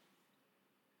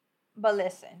 But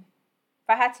listen, if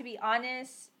I had to be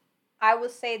honest, I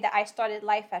would say that I started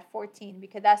life at 14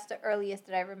 because that's the earliest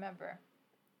that I remember.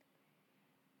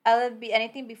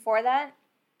 Anything before that,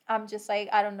 I'm just like,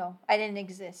 I don't know. I didn't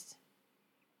exist.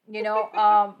 You know,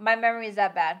 my memory is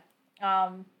that bad.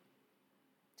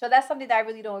 So that's something that I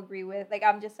really don't agree with. Like,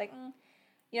 I'm just like,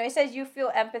 you know, it says you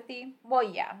feel empathy. Well,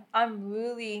 yeah,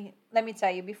 let me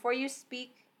tell you, before you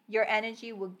speak, your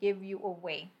energy will give you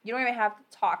away. You don't even have to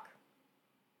talk.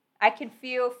 I can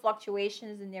feel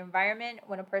fluctuations in the environment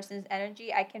when a person's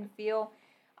energy. I can feel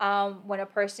when a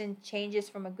person changes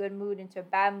from a good mood into a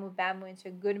bad mood into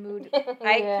a good mood.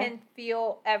 I can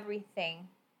feel everything,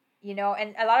 you know.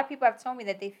 And a lot of people have told me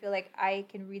that they feel like I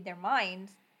can read their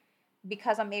minds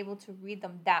because I'm able to read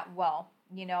them that well,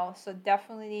 you know. So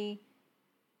definitely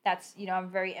that's, you know, I'm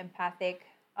very empathic.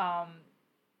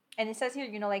 And it says here,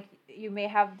 like you may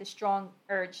have the strong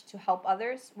urge to help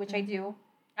others, which I do.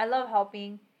 I love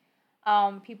helping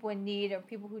people in need or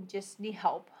people who just need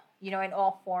help, in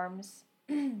all forms.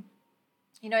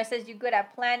 It says you're good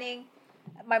at planning.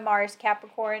 My Mars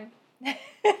Capricorn. Like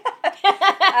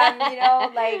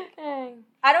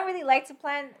I don't really like to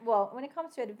plan. Well, when it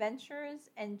comes to adventures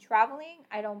and traveling,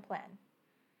 I don't plan.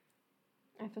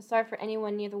 I feel sorry for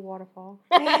anyone near the waterfall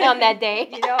on that day.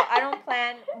 I don't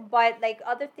plan, but like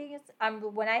other things,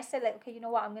 when I say like, okay, you know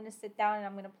what, I'm gonna sit down and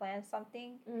I'm gonna plan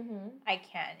something, I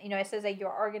can. It says that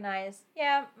you're organized.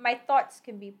 Yeah, my thoughts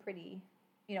can be pretty,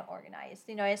 organized.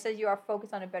 It says you are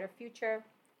focused on a better future.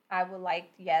 I would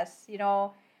like, yes,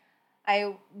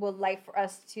 I would like for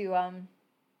us to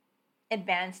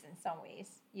advance in some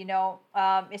ways.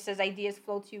 It says ideas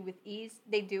flow to you with ease.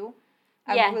 They do.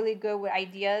 I'm really good with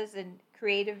ideas and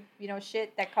creative,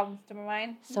 shit that comes to my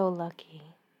mind. So lucky.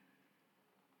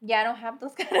 Yeah, I don't have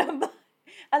those kind of.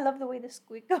 I love the way the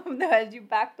squeak comes as you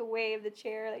back the way of the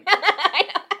chair, like.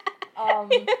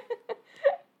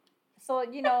 So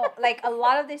like a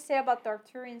lot of they say about the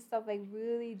Arcturian stuff, like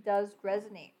really does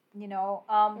resonate. But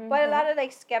a lot of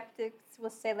like skeptics will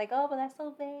say like, oh, but that's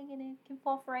so vague and it can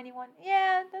fall for anyone.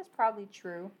 Yeah, that's probably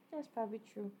true.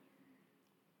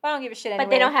 I don't give a shit anyway.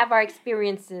 But they don't have our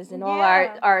experiences and all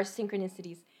our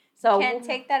synchronicities. So can't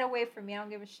take that away from me. I don't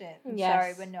give a shit. I'm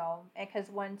sorry, but no. Because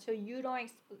until you don't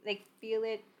feel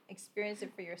it, experience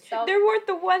it for yourself. There weren't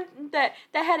the one that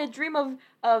had a dream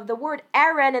of the word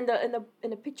Aaron in the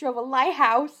picture of a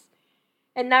lighthouse,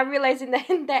 and not realizing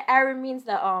that Aaron means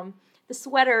the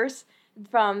sweaters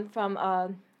from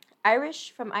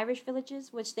Irish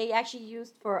villages, which they actually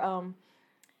used for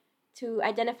to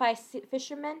identify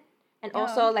fishermen. And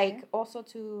also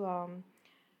to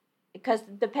because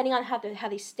depending on how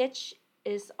they stitch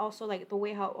is also like the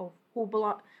way how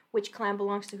which clan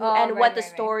belongs to who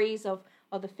stories of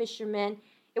the fishermen.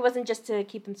 It wasn't just to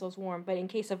keep themselves warm, but in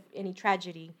case of any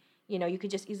tragedy, you could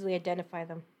just easily identify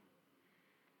them.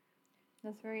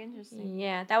 That's very interesting.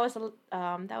 Yeah, that was the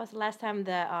last time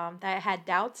that I had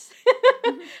doubts.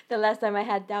 The last time I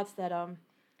had doubts that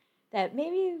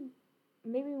maybe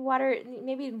water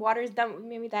is done.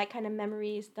 Maybe that kind of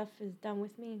memory stuff is done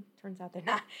with me. Turns out they're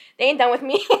not. They ain't done with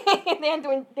me. They ain't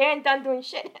done doing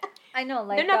shit. I know,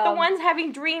 like they're not the ones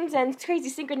having dreams and crazy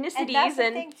synchronicities. And that's the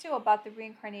thing too about the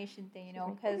reincarnation thing,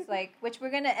 because like, which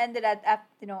we're gonna end it at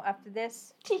after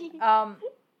this.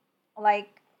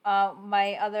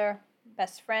 My other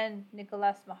best friend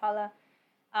Nicholas Mahala,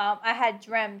 I had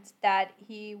dreamt that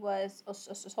he was a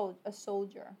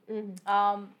soldier,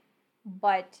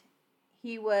 but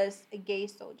he was a gay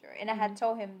soldier, and I had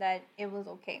told him that it was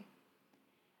okay.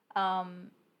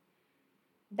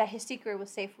 That his secret was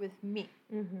safe with me.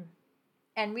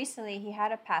 And recently he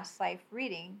had a past life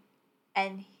reading,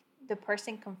 and the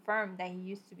person confirmed that he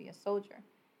used to be a soldier.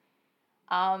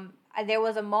 There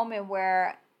was a moment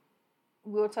where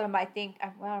we were talking about, I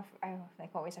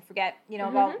forget,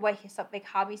 about what his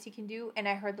hobbies he can do, and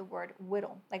I heard the word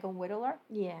whittle, like a whittler.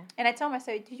 Yeah. And I told him, I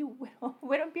said, "Do you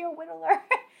be a whittler?"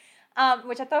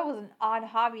 Which I thought was an odd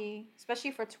hobby,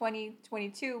 especially for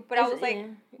 2022. But I was like,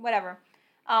 whatever.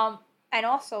 And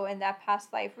also in that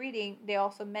past life reading, they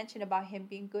also mentioned about him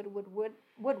being good with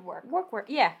woodwork.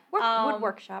 Yeah.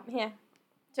 Woodwork shop. Yeah.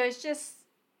 So it's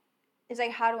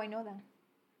like, how do I know that?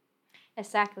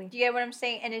 Exactly. Do you get what I'm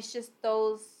saying? And it's just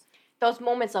those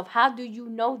moments of how do you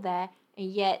know that, and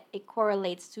yet it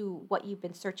correlates to what you've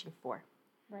been searching for.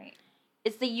 Right.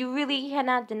 It's that you really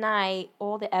cannot deny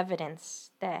all the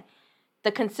evidence, the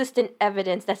consistent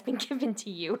evidence that's been given to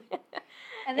you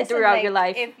and listen, throughout your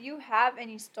life. If you have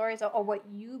any stories or what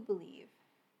you believe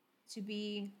to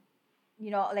be,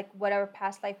 like whatever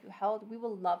past life you held, we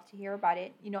will love to hear about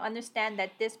it. Understand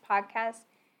that this podcast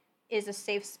is a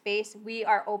safe space. We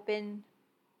are open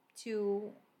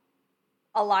to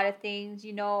a lot of things.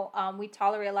 We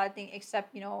tolerate a lot of things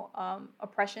except,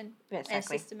 oppression and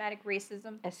systematic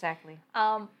racism. Exactly.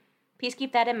 Please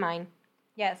keep that in mind.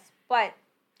 Yes, but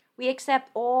we accept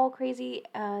all crazy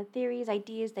theories,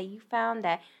 ideas that you found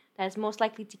that is most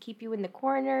likely to keep you in the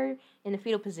corner in the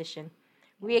fetal position.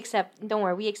 We accept. Don't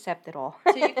worry, we accept it all.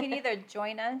 So you can either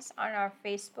join us on our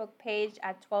Facebook page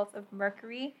at 12th of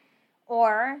Mercury,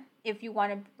 or if you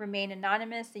want to remain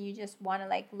anonymous and you just want to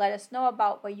let us know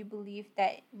about what you believe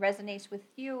that resonates with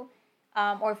you,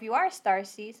 or if you are a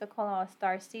Starseed, so call on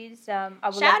Starseeds. I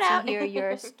would love to hear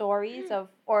your stories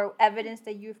or evidence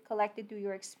that you've collected through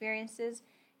your experiences.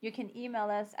 You can email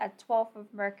us at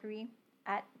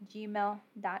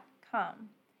 12ofmercury@gmail.com.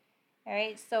 All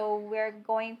right, so we're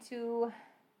going to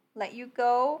let you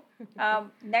go.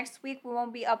 Next week we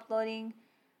won't be uploading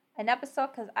an episode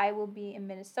because I will be in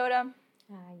Minnesota.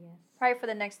 Yes. Probably for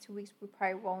the next 2 weeks, we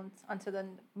probably won't until the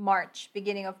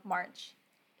beginning of March.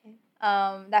 Okay.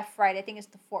 That Friday, I think it's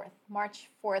the 4th. March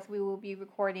 4th, we will be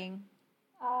recording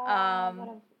What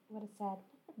a sad.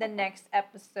 the next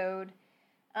episode.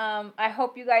 I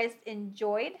hope you guys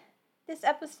enjoyed this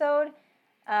episode.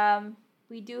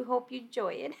 We do hope you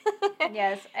enjoy it.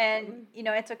 Yes, and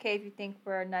it's okay if you think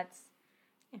we're nuts.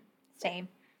 Yeah. Same.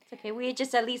 It's okay. We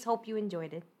just at least hope you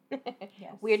enjoyed it.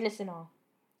 Yes. Weirdness and all.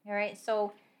 All right,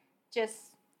 so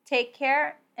just take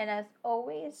care, and as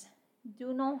always,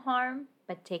 do no harm.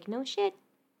 But take no shit.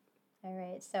 All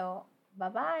right, so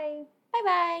bye-bye.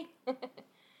 Bye-bye.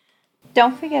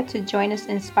 Don't forget to join us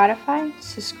in Spotify,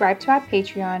 subscribe to our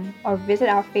Patreon, or visit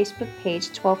our Facebook page,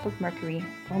 12th of Mercury,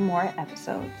 for more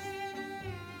episodes.